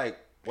 you look like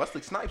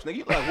Wesley Snipes, nigga. You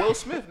look like Will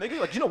Smith, nigga.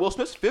 Like, you know Will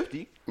Smith's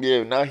 50.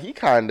 Yeah, now he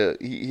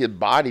his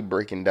body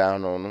breaking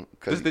down on him.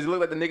 Does he look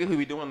like the nigga who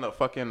be doing the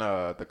fucking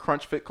the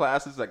crunch fit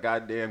classes at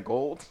goddamn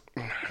Gold?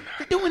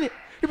 He doing it.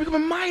 You're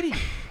becoming mighty.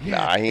 Yeah,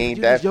 Nah, he ain't if you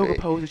do that these yoga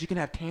fit. poses, you can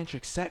have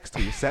tantric sex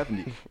till you're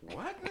 70.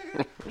 What, nigga?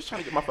 I'm just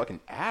trying to get my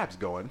fucking abs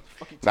going.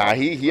 Fuck you Nah,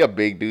 talking he about? a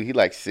big dude. He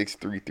like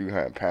 6'3",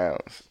 300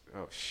 pounds.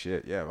 Oh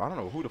shit, yeah. I don't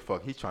know who the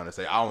fuck he's trying to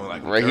say. I only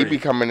like them Right, he dirty. be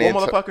coming Well, in.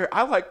 motherfucker,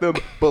 I like them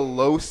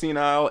below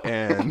senile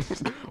and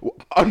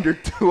under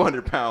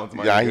 200 pounds.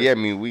 My Nah, nigga. he had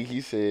me weak.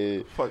 He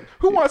said. Fuck.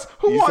 Who wants said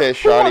who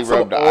Shawty wants some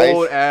rubbed the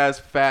old ice? ass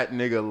fat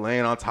nigga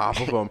laying on top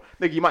of him?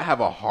 Nigga, you might have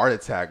a heart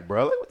attack,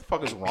 bro. Like, what the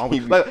fuck is wrong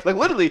with you? Like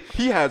literally,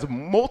 he has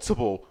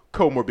multiple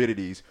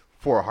comorbidities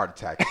for a heart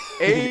attack.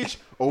 Age,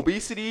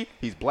 obesity.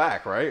 He's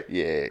black, right?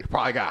 Yeah.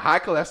 Probably got high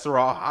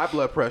cholesterol, high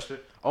blood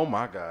pressure. Oh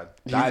my god,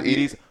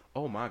 diabetes.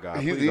 Oh my god,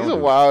 He's a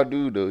wild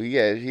dude though. He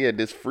had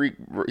this freak.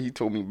 He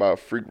told me about a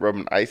freak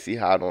rubbing icy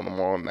hot on him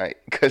all night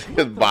because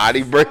his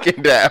body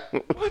breaking down.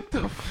 What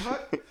the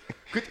fuck?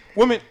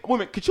 Women,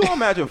 could you all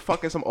imagine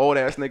fucking some old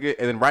ass nigga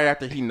and then right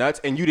after he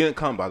nuts and you didn't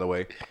come, by the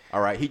way?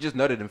 All right, he just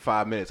nutted in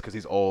 5 minutes because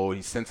he's old,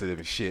 he's sensitive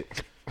and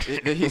shit.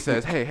 Then he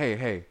says,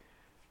 hey,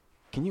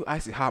 can you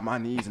icy hot my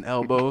knees and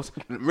elbows?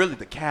 And really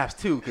the calves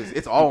too, because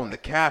it's all in the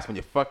calves when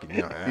you're fucking.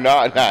 You know,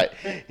 Nah.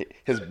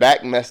 His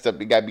back messed up.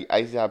 He got to be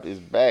icy hot his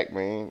back,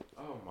 man.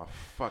 Oh my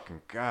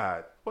fucking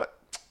god! What?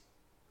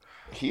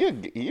 He a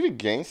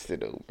gangster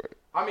though, bro.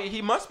 I mean,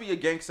 he must be a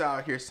gangster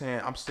out here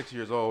saying, I'm 6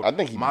 years old. I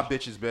think my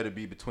bitches better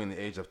be between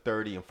the age of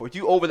 30 and 40.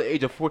 You over the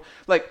age of 40.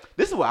 Like,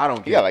 this is what I don't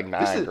get. He got like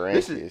 9 This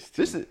grandkids. is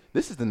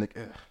the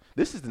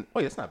oh,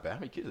 yeah, it's not bad. How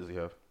many kids does he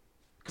have?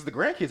 Because the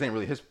grandkids ain't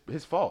really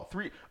his fault.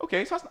 3.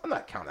 Okay, so I'm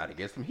not counting that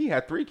against him. He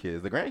had 3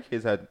 kids. The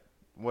grandkids had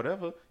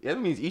whatever. Yeah, that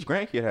means each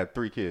grandkid had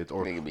 3 kids.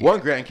 Or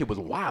one grandkid was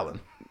wilding.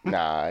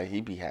 Nah,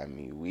 he be having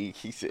me weak.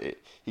 He said,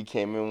 he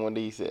came in one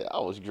day, he said, I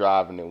was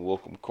driving in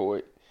Welcome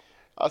Court.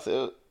 I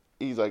said,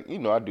 he's like,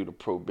 I do the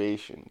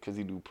probation, because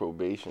he do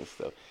probation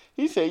stuff.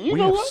 He said, we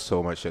know have what?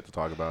 so much shit to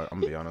talk about, I'm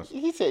going to be honest.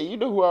 He said, you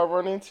know who I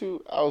run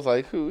into? I was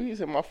like, who? He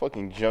said, my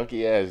fucking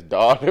junky ass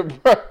daughter,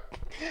 bro.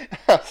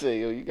 I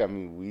said, yo, you got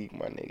me weak,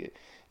 my nigga.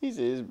 He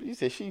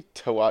said, she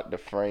tore out the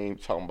frame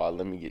talking about,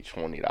 let me get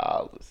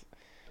 $20.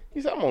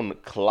 He said, I'm on the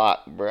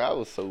clock, bro. I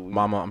was so weak.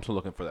 Mama, I'm still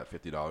looking for that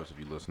 $50 if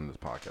you listen to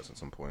this podcast at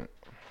some point.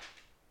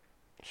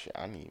 Shit,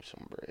 I need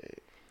some bread.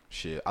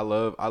 Shit, I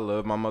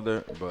love my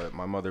mother, but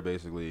my mother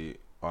basically,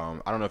 I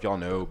don't know if y'all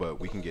know, but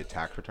we can get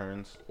tax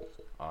returns.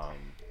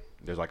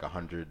 There's like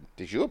 100.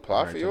 Did you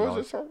apply for yours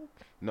or something?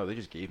 No, they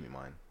just gave me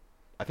mine.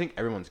 I think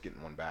everyone's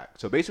getting one back.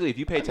 So basically, if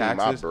you pay I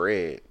taxes, need my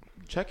bread.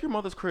 check your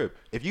mother's crib.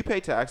 If you pay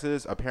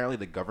taxes, apparently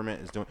the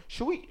government is doing.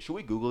 Should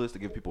we Google this to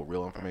give people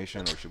real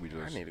information, or should we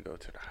just? I need to go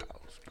to the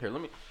house.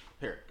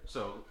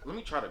 So let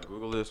me try to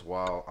Google this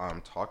while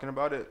I'm talking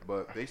about it.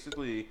 But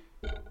basically,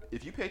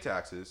 if you pay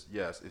taxes,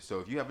 yes. So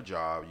if you have a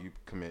job, you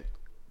commit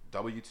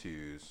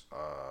W-2s,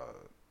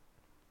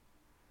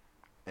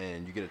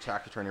 and you get a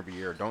tax return every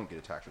year, or don't get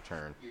a tax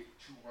return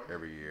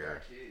every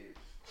year.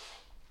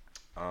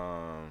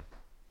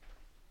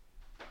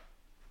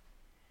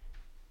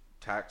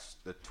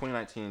 The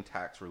 2019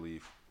 tax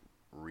relief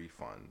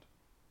refund.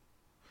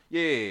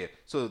 Yeah.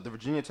 So the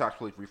Virginia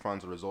tax relief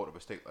refund is a result of a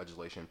state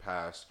legislation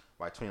passed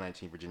by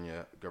 2019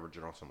 Virginia Governor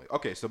General Assembly.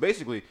 Okay, so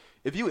basically,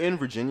 if you in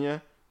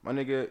Virginia, my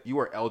nigga, you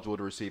are eligible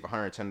to receive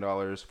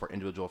 $110 for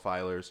individual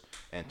filers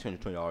and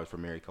 $220 for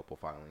married couple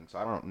filing. So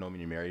I don't know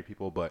many married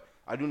people, but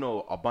I do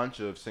know a bunch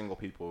of single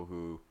people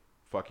who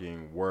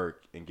fucking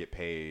work and get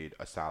paid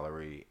a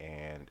salary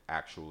and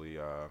actually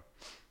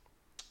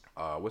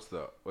what's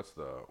the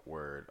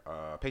word?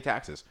 Pay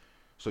taxes.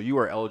 So you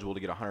are eligible to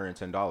get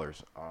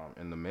 $110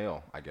 in the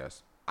mail, I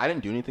guess. I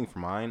didn't do anything for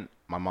mine.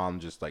 My mom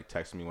just like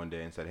texted me one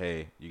day and said,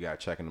 "Hey, you got a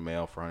check in the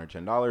mail for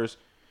 $110,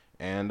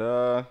 and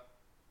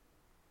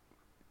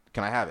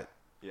can I have it?"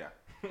 Yeah.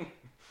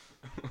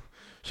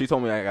 She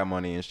told me I got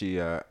money, and she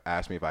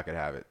asked me if I could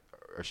have it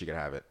or she could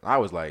have it. I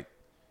was like,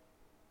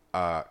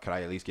 "Could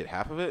I at least get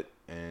half of it?"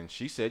 And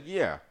she said,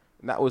 "Yeah."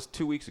 And that was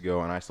 2 weeks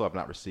ago, and I still have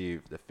not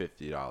received the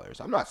 $50.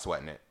 I'm not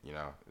sweating it,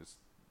 It's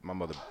my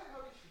mother.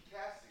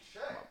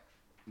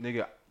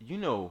 Nigga, you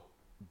know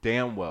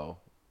damn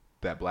well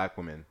that black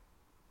women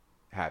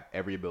have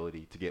every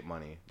ability to get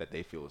money that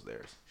they feel is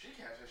theirs. She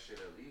cashed that shit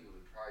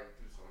illegally, probably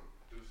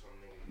through some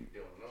nigga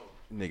you don't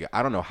know. Nigga,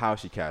 I don't know how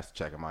she cast a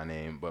check in my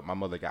name, but my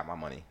mother got my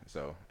money,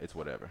 so it's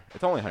whatever.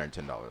 It's only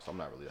 $110, so I'm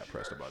not really that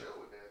pressed about it.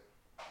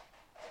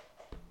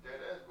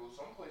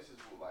 Some places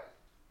will like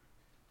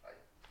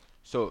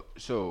So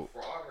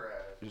fraud her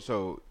ass.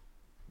 So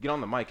get on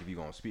the mic if you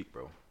gonna speak,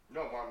 bro.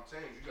 No, what I'm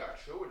saying is you gotta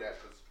chill with that,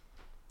 because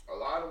a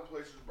lot of them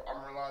places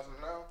I'm realizing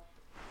now,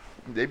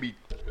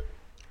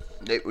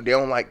 they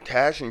don't like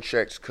cashing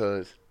checks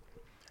because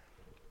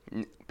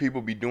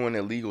people be doing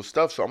illegal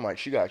stuff. So I'm like,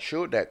 she gotta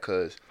chill with that,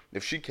 because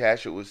if she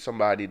cash it with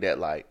somebody that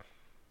like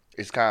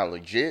is kind of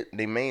legit,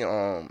 they might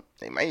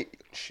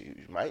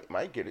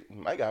get it,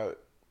 might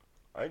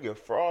get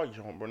fraud,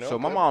 bro. So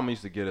my mom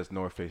used to get us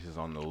North Faces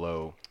on the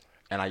low,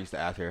 and I used to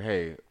ask her,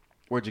 "Hey,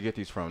 where'd you get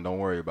these from? Don't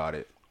worry about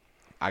it.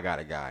 I got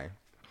a guy."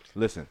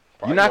 Listen,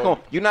 you're not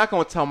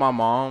gonna tell my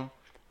mom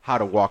how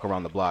to walk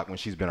around the block when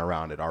she's been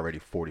around it already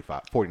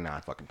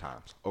 49 fucking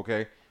times.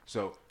 Okay,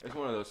 So it's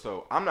one of those.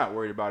 So I'm not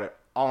worried about it.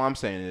 All I'm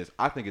saying is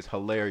I think it's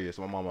hilarious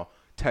when my mama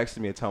texted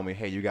me and told me,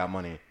 "Hey, you got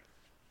money?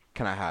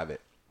 Can I have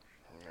it?"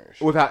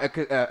 Without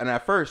and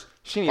at first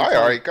she didn't even I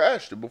tell already me,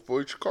 cashed it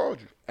before she called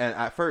you. and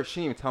at first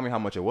she didn't even tell me how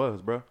much it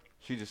was, bro.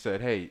 She just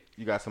said, "Hey,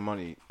 you got some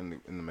money in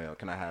the mail?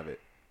 Can I have it?"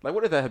 Like,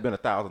 what if that had been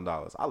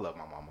 $1,000? I love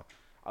my mama.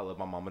 I love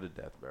my mama to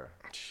death, bro.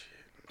 Shit.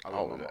 I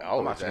love my mama.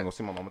 I'm actually gonna go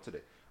see my mama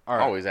today. All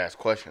right. I always ask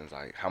questions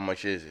like, how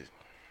much is it?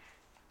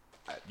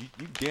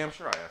 You damn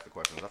sure I ask the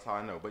questions. That's how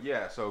I know. But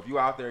yeah, so if you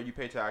out there, you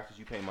pay taxes,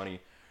 you pay money,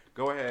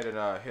 go ahead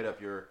and hit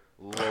up your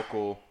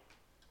local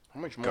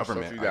How much more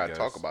government. stuff you gotta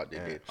talk about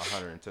that day?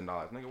 $110,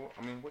 nigga.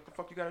 I mean, what the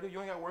fuck you gotta do? You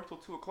ain't gotta work till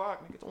 2:00,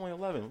 nigga. It's only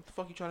 11. What the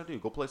fuck you trying to do?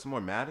 Go play some more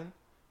Madden?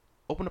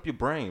 Open up your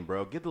brain,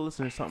 bro. Give the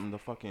listeners something to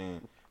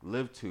fucking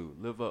live up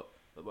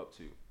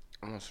to.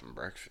 I want some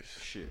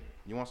breakfast. Shit.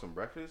 You want some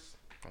breakfast?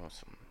 I want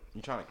some.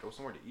 You trying to go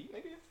somewhere to eat,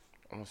 nigga?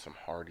 I want some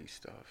hearty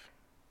stuff.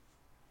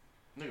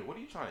 Nigga, what are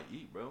you trying to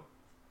eat, bro?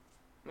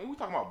 Nigga, we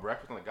talking about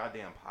breakfast on the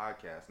goddamn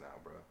podcast now,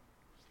 bro.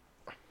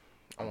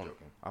 I'm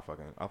joking. I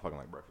fucking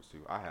like breakfast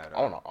too. I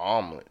want an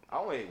omelet. I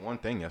only ate one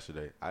thing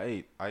yesterday.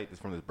 I ate this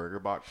from this burger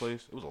box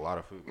place. It was a lot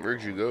of food.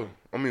 Where'd you go?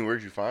 I mean,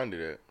 where'd you find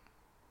it at?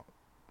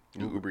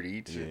 You Uber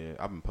Eats it? Yeah,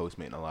 I've been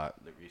Postmating a lot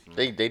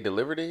recently. They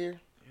delivered it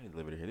here? Yeah, they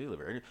delivered it here. They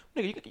delivered it here.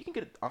 Nigga, you can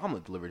get an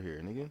omelet delivered here,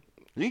 nigga.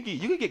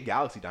 You can get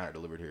Galaxy Diner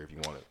delivered here if you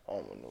want it.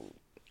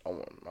 I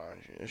want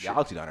mine.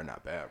 Galaxy Diner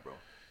not bad, bro.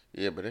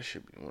 Yeah, but that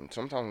should be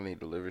sometimes when they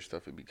deliver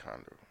stuff, it be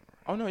kind of.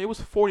 Oh no, it was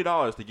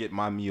 $40 to get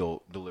my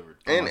meal delivered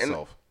for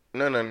myself.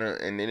 No,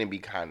 and then it be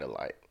kind of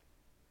like,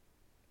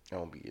 it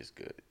don't be as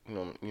good. You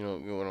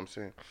know what I'm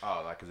saying?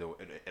 Oh, like, cause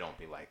it don't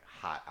be like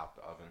hot out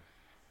the oven.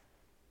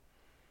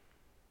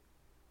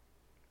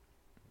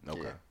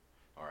 Okay. Yeah.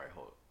 All right.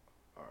 Hold.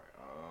 All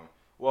right.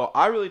 Well,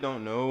 I really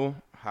don't know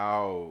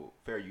how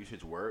fair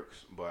usage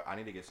works, but I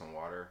need to get some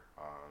water.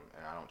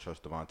 And I don't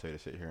trust Devontae to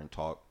sit here and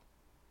talk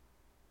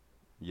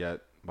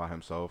yet by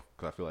himself,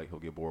 because I feel like he'll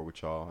get bored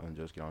with y'all and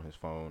just get on his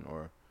phone,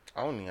 or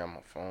I don't even have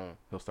my phone.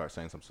 he'll start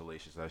saying some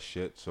salacious ass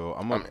shit. So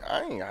I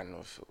ain't got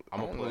no. I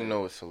don't even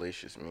know what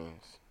salacious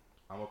means.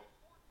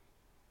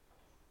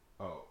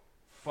 Oh,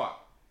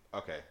 fuck.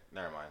 Okay,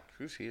 never mind.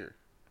 Who's here?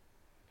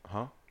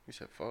 Huh? You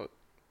said fuck.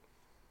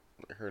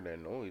 I heard that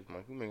noise. I'm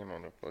like, who making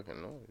all that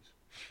fucking noise?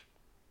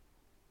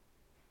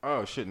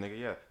 Oh shit, nigga.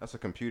 Yeah, that's a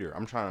computer.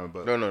 I'm trying to.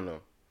 But No.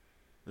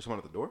 There's one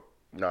at the door.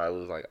 No, it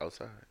was like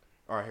outside.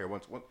 All right, here.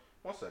 One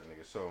second,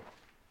 nigga. So,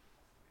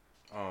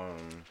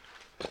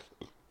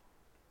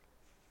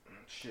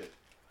 shit.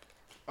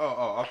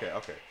 Oh,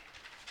 okay.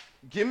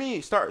 Give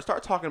me start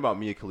talking about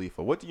Mia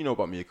Khalifa. What do you know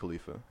about Mia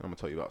Khalifa? I'm gonna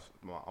tell you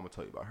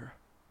about her.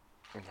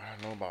 What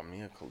I know about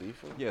Mia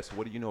Khalifa? Yeah. So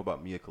what do you know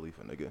about Mia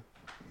Khalifa, nigga?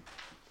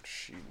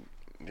 She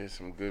did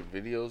some good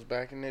videos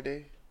back in the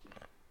day.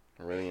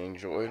 Really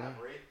enjoyed them.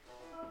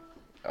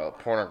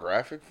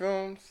 Pornographic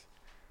films.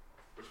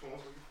 Which one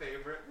was your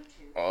favorite?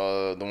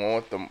 The one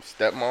with the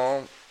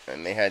stepmom,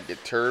 and they had the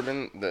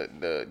turban,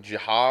 the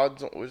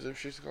jihads. What's that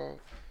shit called?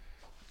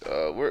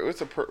 What's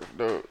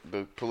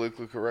the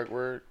politically correct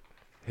word?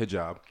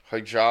 Hijab.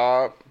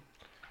 Hijab.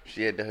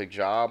 She had the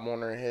hijab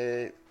on her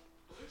head.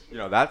 You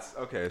know, that's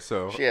okay.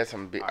 So she had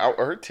some big. Are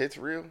her tits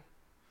real?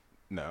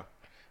 No.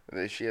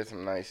 She had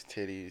some nice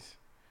titties.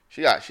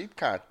 She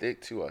kind of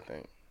thick too, I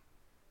think.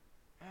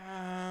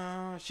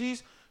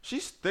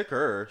 She's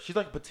thicker. She's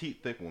like a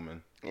petite, thick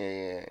woman.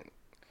 Yeah.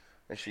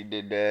 And she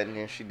did that, and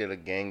then she did a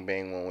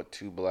gangbang one with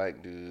 2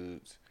 black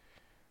dudes.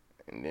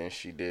 And then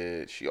she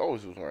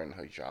always was wearing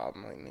her hijab.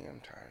 I'm like, nigga, I'm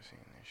tired of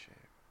seeing this shit.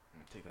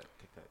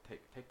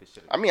 Take this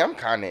shit. I mean, I'm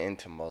kind of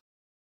into